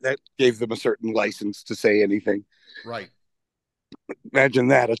remember that gave them a certain license to say anything. Right. Imagine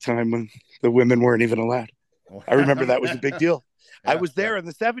that, a time when the women weren't even allowed. I remember that was a big deal. Yeah, I was there in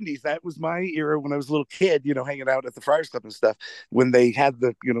the 70s. That was my era when I was a little kid, hanging out at the Friars Club and stuff, when they had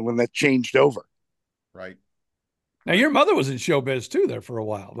when that changed over. Right. Now, your mother was in showbiz too there for a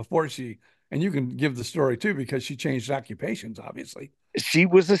while before and you can give the story too, because she changed occupations, obviously. She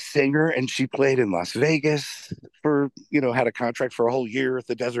was a singer, and she played in Las Vegas for, had a contract for a whole year at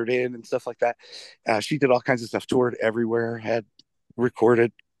the Desert Inn and stuff like that. She did all kinds of stuff, toured everywhere, had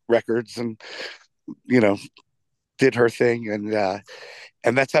recorded records, and, did her thing.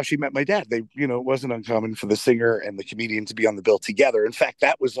 And that's how she met my dad. They, you know, it wasn't uncommon for the singer and the comedian to be on the bill together. In fact,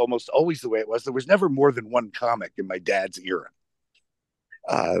 that was almost always the way it was. There was never more than one comic in my dad's era.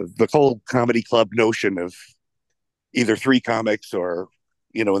 The whole comedy club notion of either 3 comics or,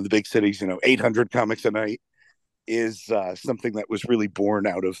 you know, in the big cities, you know, 800 comics a night is something that was really born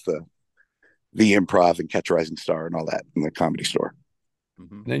out of the improv and Catch a Rising Star and all that in the Comedy Store.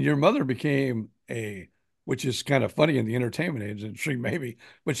 Mm-hmm. Then your mother became which is kind of funny in the entertainment industry, maybe,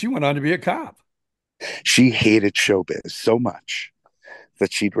 but she went on to be a cop. She hated showbiz so much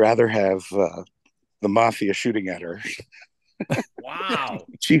that she'd rather have the mafia shooting at her. Wow.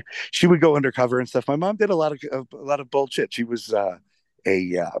 She would go undercover and stuff. My mom did a lot of bullshit. She was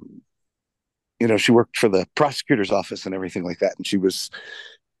you know, she worked for the prosecutor's office and everything like that. And she was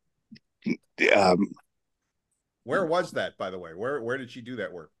where was that, by the way? Where did she do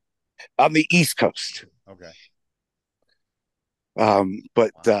that work? On the East Coast. Okay.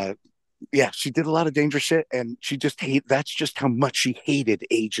 But wow. Yeah, she did a lot of dangerous shit, and that's just how much she hated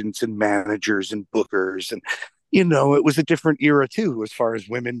agents and managers and bookers. And, you know, it was a different era too, as far as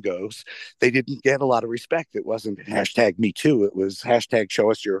women goes. They didn't get a lot of respect. It wasn't #Me Too. It was #Show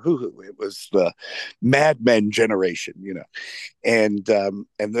Us Your Hoo-Hoo. It was the Mad Men generation, you know, and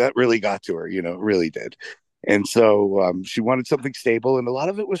that really got to her, you know, it really did. And so she wanted something stable, and a lot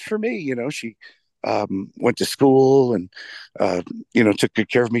of it was for me. You know, she went to school and, you know, took good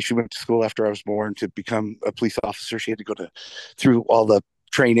care of me. She went to school after I was born to become a police officer. She had to go through all the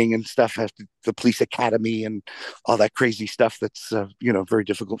training and stuff, the police academy and all that crazy stuff that's, you know, very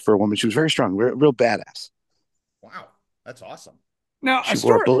difficult for a woman. She was very strong, real badass. Wow, that's awesome. Now, she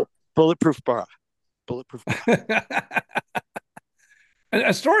wore a bulletproof bra. Bulletproof bra.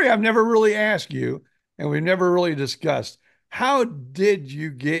 A story I've never really asked you, and we've never really discussed. How did you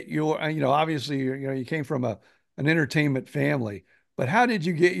get your, you know, obviously, you know, you came from an entertainment family, but how did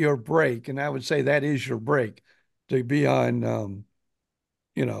you get your break? And I would say that is your break, to be on,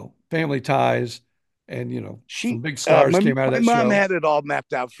 you know, Family Ties, and, you know, some big stars came out of that show. My mom had it all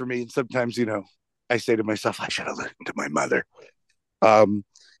mapped out for me. And sometimes, you know, I say to myself, I should have listened to my mother,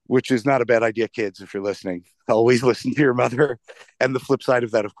 which is not a bad idea, kids, if you're listening. Always listen to your mother. And the flip side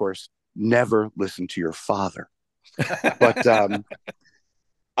of that, of course, never listen to your father. But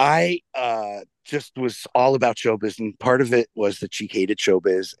I just was all about showbiz, and part of it was that she hated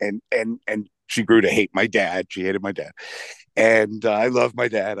showbiz, and she grew to hate my dad. She hated my dad, and I love my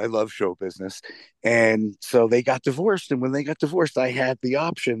dad. I love show business, and so they got divorced. And when they got divorced, I had the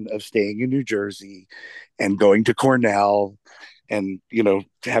option of staying in New Jersey and going to Cornell, and, you know,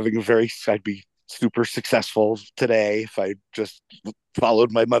 I'd be super successful today if I just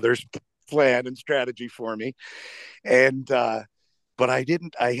followed my mother's plan and strategy for me. And but I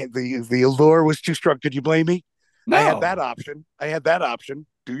didn't. I had the allure was too strong. Could you blame me? No. I had that option.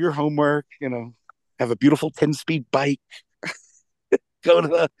 Do your homework, you know, have a beautiful 10-speed bike, go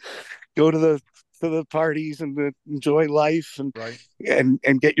to the parties and enjoy life, and right.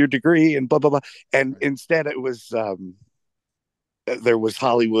 and get your degree and blah blah blah. And right. Instead it was there was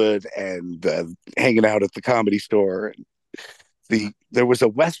Hollywood and hanging out at the Comedy Store. There was a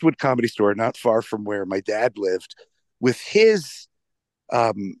Westwood Comedy Store not far from where my dad lived with his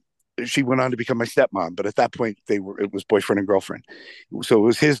she went on to become my stepmom, but at that point it was boyfriend and girlfriend. So it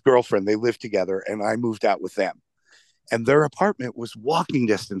was his girlfriend. They lived together, and I moved out with them. And their apartment was walking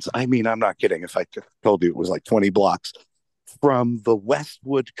distance. I mean, I'm not kidding if I told you it was like 20 blocks from the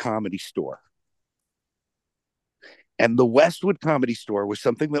Westwood Comedy Store. And the Westwood Comedy Store was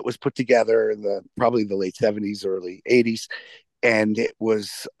something that was put together in probably the late 70s, early 80s. And it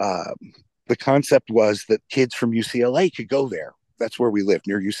was, the concept was that kids from UCLA could go there. That's where we lived,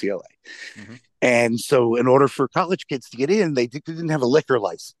 near UCLA. Mm-hmm. And so in order for college kids to get in, they didn't have a liquor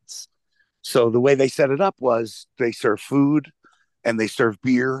license. So the way they set it up was they serve food, and they serve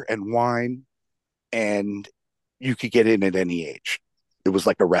beer and wine, and you could get in at any age. It was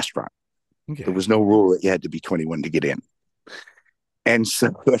like a restaurant. Okay. There was no rule that you had to be 21 to get in. And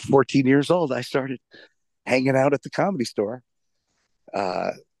so at 14 years old, I started hanging out at the Comedy Store,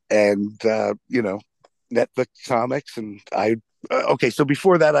 and you know, met the comics. And so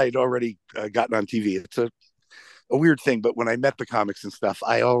before that, I'd already gotten on TV. It's a weird thing, but when I met the comics and stuff,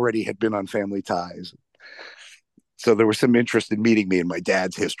 I already had been on Family Ties. So there was some interest in meeting me, and my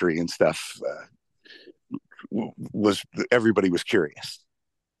dad's history and stuff everybody was curious.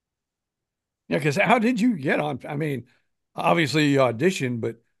 Yeah, because how did you get on? I mean, obviously you auditioned,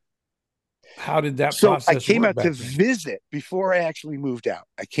 but how did that process work? I came out to visit before I actually moved out.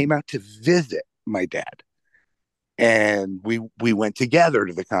 I came out to visit my dad. and we went together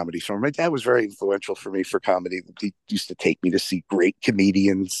to the Comedy Store. My dad was very influential for me for comedy. He used to take me to see great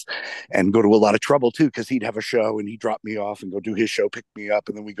comedians and go to a lot of trouble too, because he'd have a show and he'd drop me off and go do his show, pick me up,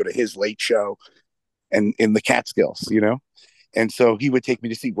 and then we go to his late show and in the Catskills, you know. And so he would take me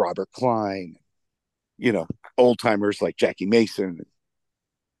to see Robert Klein, you know, old timers like Jackie Mason.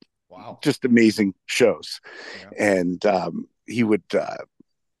 Wow. Just amazing shows. Yeah. And he would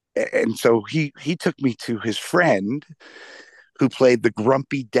and so he took me to his friend who played the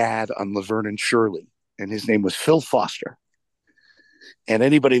grumpy dad on Laverne and Shirley, and his name was Phil Foster. And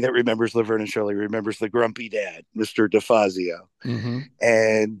anybody that remembers Laverne and Shirley remembers the grumpy dad, Mr. DeFazio. Mm-hmm.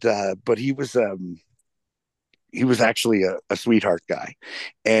 And but he was actually a sweetheart guy,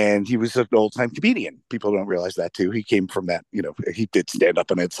 and he was an old time comedian. People don't realize that too. He came from that, you know, he did stand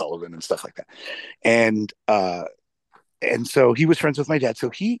up on Ed Sullivan and stuff like that. And so he was friends with my dad.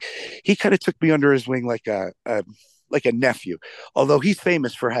 So he kind of took me under his wing like a nephew, although he's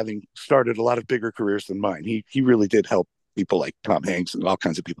famous for having started a lot of bigger careers than mine. He really did help people like Tom Hanks and all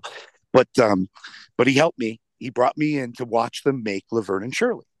kinds of people. But he helped me. He brought me in to watch them make Laverne and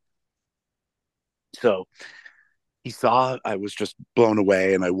Shirley. So he saw I was just blown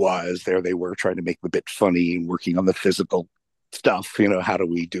away, and I was. There they were trying to make the bit funny and working on the physical stuff, you know, how do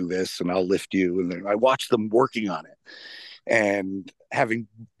we do this, and I'll lift you. And then I watched them working on it. And having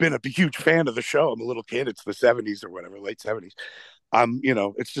been a huge fan of the show, I'm a little kid, it's the 70s or whatever, late 70s. You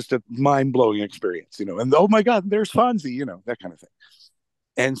know, it's just a mind-blowing experience, you know, and oh my God, there's Fonzie, you know, that kind of thing.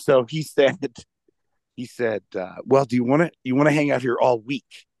 And so he said, well, do you want to hang out here all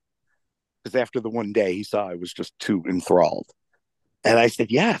week? Because after the one day he saw I was just too enthralled. And I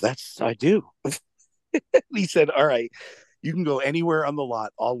said, yeah, I do. He said, all right, you can go anywhere on the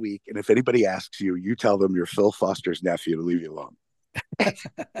lot all week, and if anybody asks you, you tell them you're Phil Foster's nephew to leave you alone.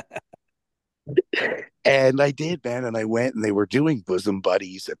 And I did, man. And I went, and they were doing Bosom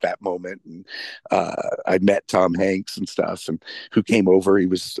Buddies at that moment. And I met Tom Hanks and stuff, and who came over. He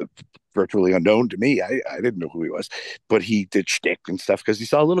was virtually unknown to me. I didn't know who he was, but he did shtick and stuff because he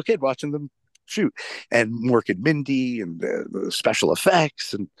saw a little kid watching them shoot and Mork and Mindy and the special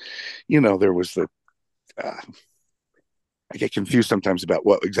effects. And, you know, there was I get confused sometimes about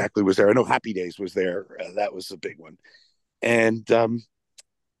what exactly was there. I know Happy Days was there. That was a big one. And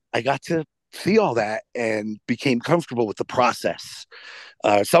I got to see all that and became comfortable with the process,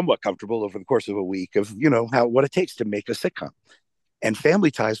 somewhat comfortable over the course of a week of, you know, what it takes to make a sitcom. And Family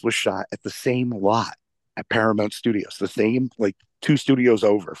Ties was shot at the same lot at Paramount Studios, the same, like 2 studios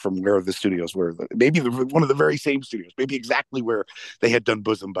over from where the studios were, maybe one of the very same studios, maybe exactly where they had done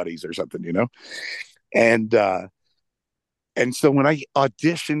Bosom Buddies or something, you know? And so when I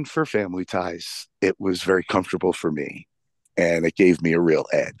auditioned for Family Ties, it was very comfortable for me, and it gave me a real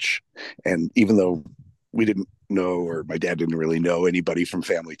edge. And even though we didn't know, or my dad didn't really know anybody from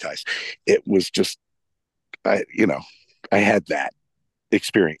Family Ties, it was just, I had that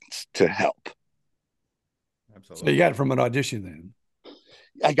experience to help. Absolutely. So you got it from an audition then?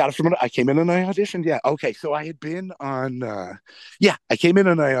 I got it I came in and I auditioned. Yeah. Okay. So I had been on, I came in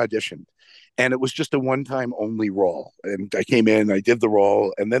and I auditioned. And it was just a one-time only role. And I came in, I did the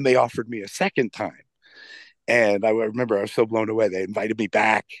role, and then they offered me a second time. And I remember I was so blown away. They invited me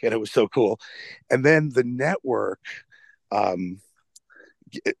back, and it was so cool. And then the network, I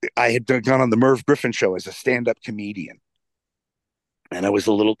had gone on the Merv Griffin show as a stand-up comedian. And I was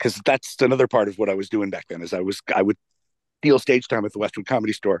because that's another part of what I was doing back then, is I would steal stage time at the Westwood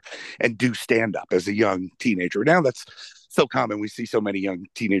Comedy Store and do stand-up as a young teenager. Now that's so common. We see so many young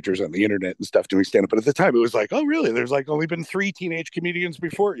teenagers on the internet and stuff doing stand-up. But at the time, it was like, oh, really? There's like only been 3 teenage comedians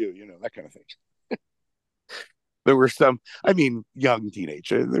before you, you know, that kind of thing. There were some, young teenage.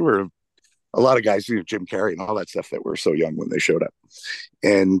 There were a lot of guys, you know, Jim Carrey and all that stuff that were so young when they showed up.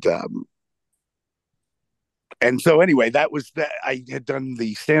 And so anyway, that was that. I had done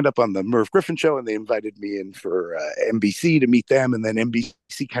the stand-up on the Merv Griffin show, and they invited me in for NBC to meet them. And then NBC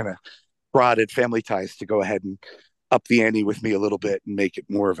kind of prodded Family Ties to go ahead and up the ante with me a little bit and make it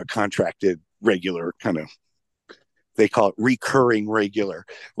more of a contracted regular kind of, they call it recurring regular,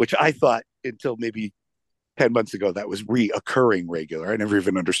 which I thought until maybe 10 months ago, that was reoccurring regular. I never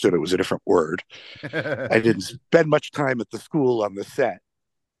even understood it was a different word. I didn't spend much time at the school on the set.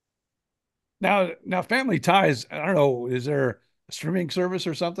 Now Family Ties, I don't know, is there a streaming service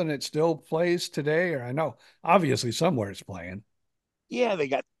or something that still plays today? Or I know obviously somewhere it's playing. Yeah, they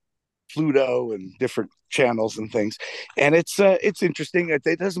got Pluto and different channels and things. And it's interesting.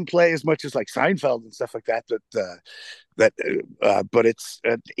 It doesn't play as much as like Seinfeld and stuff like that. But it's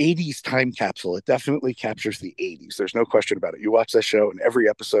an 80s time capsule. It definitely captures the 80s. There's no question about it. You watch that show, and every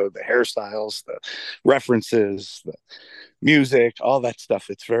episode, the hairstyles, the references, the music, all that stuff.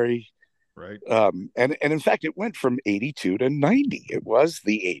 It's very right. And in fact, it went from 82 to 90. It was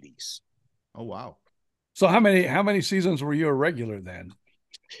the 80s. Oh wow. So how many seasons were you a regular then?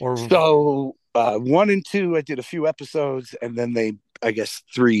 Or so 1 and 2, I did a few episodes, and then I guess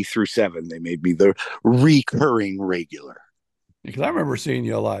 3 through 7, they made me the recurring regular. Because I remember seeing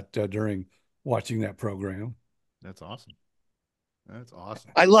you a lot during watching that program. That's awesome. That's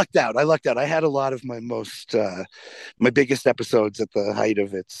awesome. I lucked out. I had a lot of my biggest episodes at the height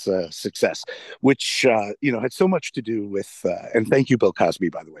of its success, which had so much to do with. And thank you, Bill Cosby,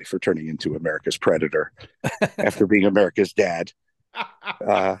 by the way, for turning into America's predator after being America's dad,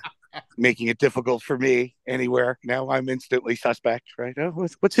 making it difficult for me anywhere. Now I'm instantly suspect. Right? Oh,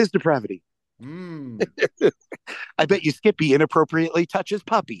 what's his depravity? I bet you Skippy inappropriately touches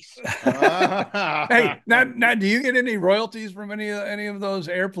puppies. Hey, now, do you get any royalties from any of those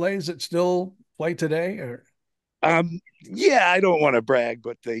airplays that still play today? Or yeah, I don't want to brag,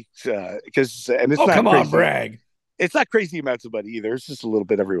 but because and it's not come crazy. on, brag. It's not crazy amounts of money either. It's just a little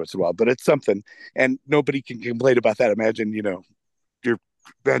bit every once in a while, but it's something, and nobody can complain about that. Imagine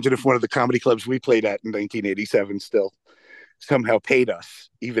if one of the comedy clubs we played at in 1987 still somehow paid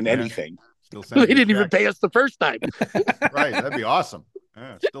us even anything. They didn't even pay us the first time. Right. That'd be awesome.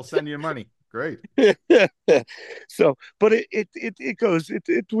 Yeah, still send you money. Great. So, but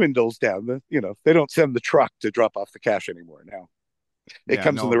it dwindles down. They don't send the truck to drop off the cash anymore now. It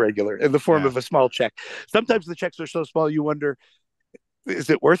comes in the regular, in the form of a small check. Sometimes the checks are so small, you wonder, is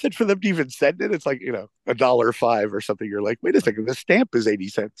it worth it for them to even send it? It's like, $1.05 or something. You're like, wait a second, the stamp is 80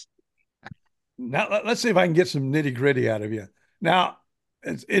 cents. Now, let's see if I can get some nitty gritty out of you. Now,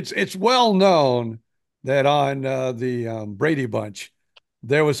 it's well known that on the Brady Bunch,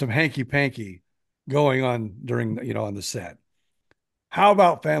 there was some hanky panky going on during, on the set. How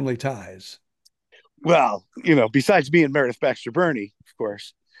about Family Ties? Well, besides me and Meredith Baxter Birney, of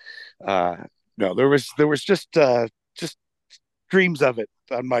course, no, there was just dreams of it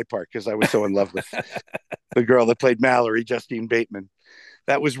on my part because I was so in love with the girl that played Mallory, Justine Bateman.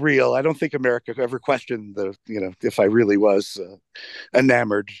 That was real. I don't think America ever questioned if I really was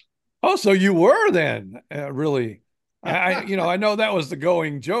enamored. Oh, so you were then really? I know that was the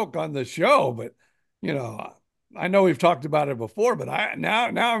going joke on the show, but I know we've talked about it before, but now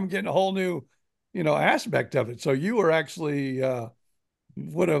I'm getting a whole new aspect of it. So you were actually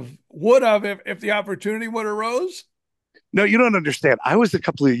would have if the opportunity would have arose. No, you don't understand. I was I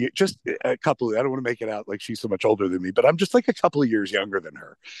don't want to make it out like she's so much older than me, but I'm just like a couple of years younger than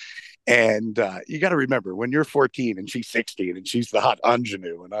her. And you got to remember, when you're 14 and she's 16 and she's the hot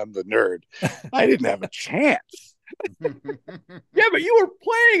ingenue and I'm the nerd, I didn't have a chance. Yeah, but you were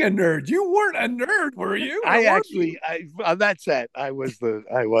playing a nerd. You weren't a nerd, were you? On that set, I was the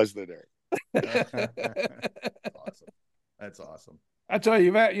nerd. Awesome. That's awesome. I tell you,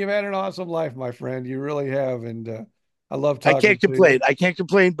 you've had an awesome life, my friend. You really have, and I love talking. I can't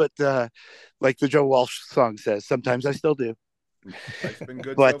complain, but like the Joe Walsh song says, sometimes I still do. It's been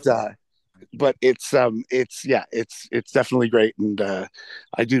good, but it's definitely great, and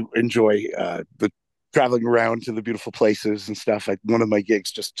I do enjoy the traveling around to the beautiful places and stuff. One of my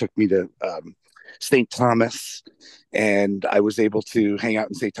gigs just took me to St. Thomas, and I was able to hang out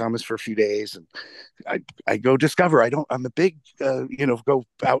in St. Thomas for a few days, and I go discover. I'm a big go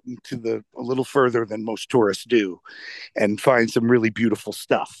out into a little further than most tourists do, and find some really beautiful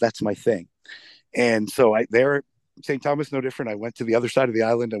stuff. That's my thing. And so St. Thomas, no different. I went to the other side of the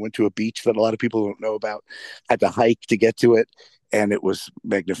island. I went to a beach that a lot of people don't know about. Had to hike to get to it, and it was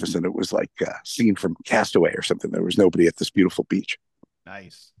magnificent. It was like a scene from Castaway or something. There was nobody at this beautiful beach.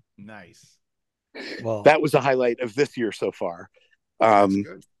 Nice. Well, that was a highlight of this year so far.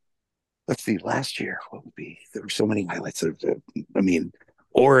 Let's see, last year, there were so many highlights of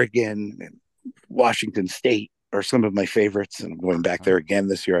Oregon and Washington State are some of my favorites, and I'm going back there again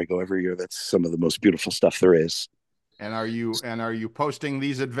this year. I go every year. That's some of the most beautiful stuff there is. And are you posting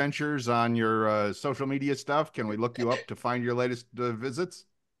these adventures on your social media stuff? Can we look you up to find your latest visits?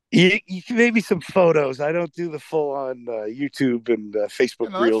 You maybe some photos. I don't do the full on YouTube and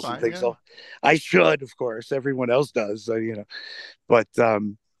Facebook reels and things. Yeah. I should, of course. Everyone else does, but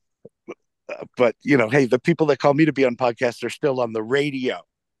hey, the people that call me to be on podcasts are still on the radio.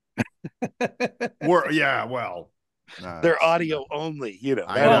 They're audio only.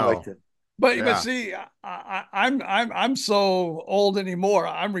 I know. Like But see, I'm so old anymore.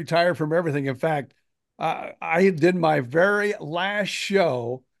 I'm retired from everything. In fact, I did my very last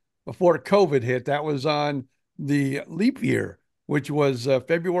show before COVID hit. That was on the leap year, which was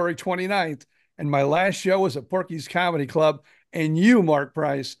February 29th. And my last show was at Porky's Comedy Club. And you, Mark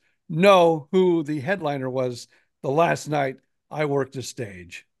Price, know who the headliner was the last night I worked the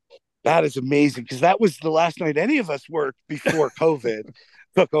stage. That is amazing, because that was the last night any of us worked before COVID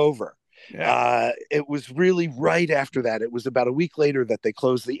took over. Yeah. It was really right after that. It was about a week later that they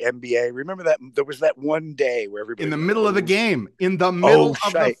closed the NBA. Remember that there was that one day where everybody in the middle of the game, of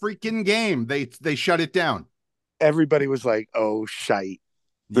the freaking game, they shut it down. Everybody was like, "Oh shite,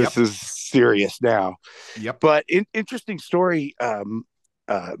 this is serious now." Yep. But interesting story.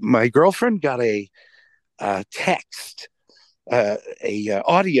 My girlfriend got a text. A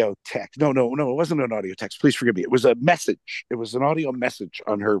audio text. No, it wasn't an audio text. Please forgive me. It was a message. It was an audio message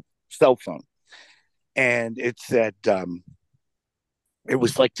on her cell phone. And it said, it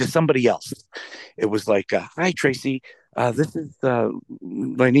was like to somebody else. It was like, "Hi, Tracy. This is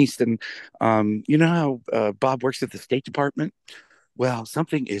my niece. And you know how Bob works at the State Department? Well,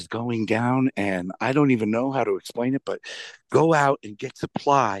 something is going down and I don't even know how to explain it, but go out and get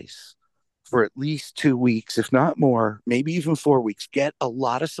supplies for at least 2 weeks, if not more, maybe even 4 weeks. Get a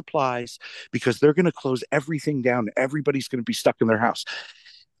lot of supplies because they're going to close everything down. Everybody's going to be stuck in their house."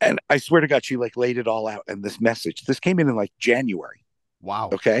 And I swear to God, she like laid it all out in this message. This came in like January.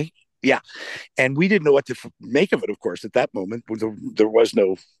 Wow. Okay. Yeah. And we didn't know what to make of it, of course, at that moment. There was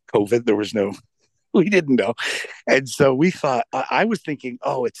no COVID. We didn't know. And so we thought, I was thinking,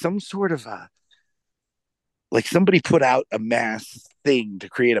 oh, it's some sort of like somebody put out a mass thing to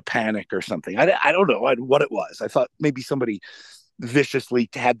create a panic or something. I don't know what it was. I thought maybe somebody viciously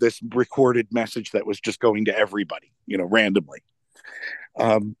had this recorded message that was just going to everybody, randomly.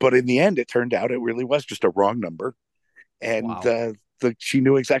 But in the end, it turned out it really was just a wrong number. And wow. She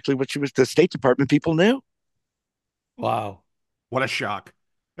knew exactly what she was. The State Department people knew. Wow. What a shock.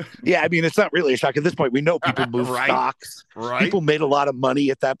 Yeah, I mean, it's not really a shock. At this point, we know people move stocks. Right. People made a lot of money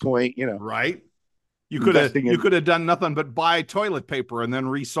at that point, Right. You could have done nothing but buy toilet paper and then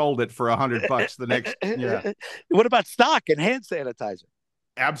resold it for $100 the next. Yeah. What about stock and hand sanitizer?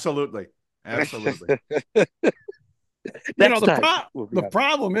 Absolutely. The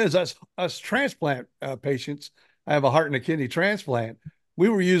problem is us transplant patients. I have a heart and a kidney transplant. We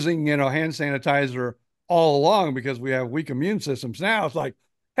were using, hand sanitizer all along because we have weak immune systems. Now it's like,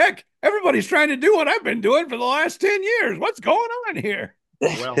 heck, everybody's trying to do what I've been doing for the last 10 years. What's going on here?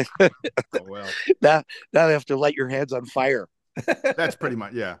 Well. Now they have to light your hands on fire. That's pretty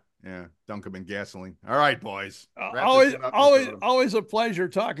much, yeah. Dunk them in gasoline. All right, boys. Always a pleasure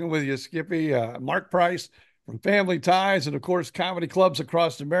talking with you, Skippy. Mark Price from Family Ties and, of course, comedy clubs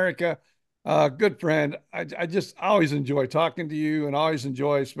across America. Good friend. I just always enjoy talking to you and always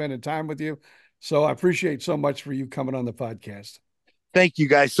enjoy spending time with you. So I appreciate so much for you coming on the podcast. Thank you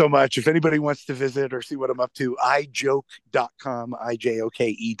guys so much. If anybody wants to visit or see what I'm up to, ijoke.com,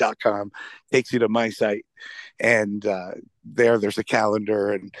 IJOKE.com takes you to my site. And there's a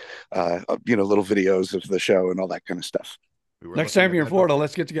calendar and, little videos of the show and all that kind of stuff. Next time you're in Florida,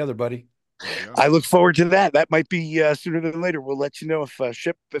 let's get together, buddy. I look forward to that. That might be sooner than later. We'll let you know if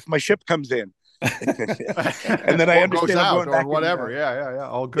my ship comes in. And then I understand goes I'm out going back or whatever. Yeah.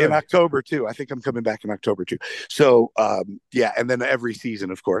 All good. In October too. I think I'm coming back in October too. So and then every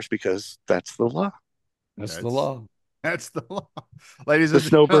season, of course, because that's the law. That's the law. That's the law. Ladies and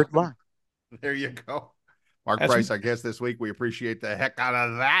snowbird law. There you go. Mark Price, I guess this week we appreciate the heck out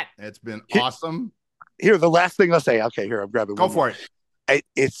of that. It's been awesome. Here, the last thing I'll say. Okay, here, I'm grabbing Go for it. I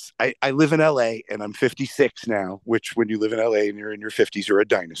live in LA and I'm 56 now, which when you live in LA and you're in your 50s, you're a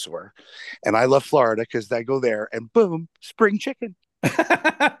dinosaur. And I love Florida because I go there and boom, spring chicken.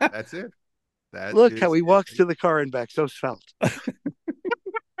 That's it. Look how he walks to the car and back. So svelte.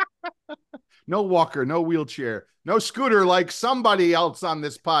 No walker, no wheelchair, no scooter like somebody else on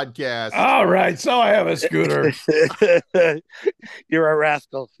this podcast. All right. So I have a scooter. You're a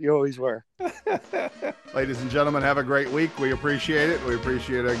rascal. You always were. Ladies and gentlemen, have a great week. We appreciate it. We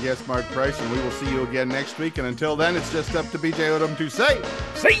appreciate our guest, Mark Price, and we will see you again next week. And until then, it's just up to BJ Odom to say,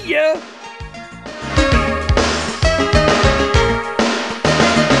 see ya.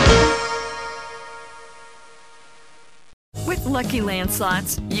 With Lucky Land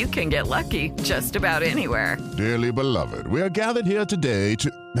Slots, you can get lucky just about anywhere. Dearly beloved, we are gathered here today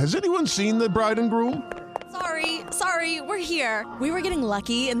to... Has anyone seen the bride and groom? Sorry, we're here. We were getting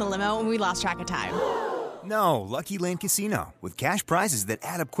lucky in the limo and we lost track of time. No, Lucky Land Casino, with cash prizes that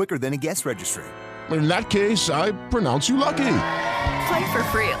add up quicker than a guest registry. In that case, I pronounce you lucky. Play for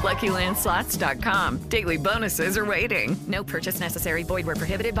free at LuckyLandSlots.com. Daily bonuses are waiting. No purchase necessary. Void where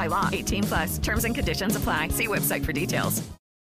prohibited by law. 18+. Terms and conditions apply. See website for details.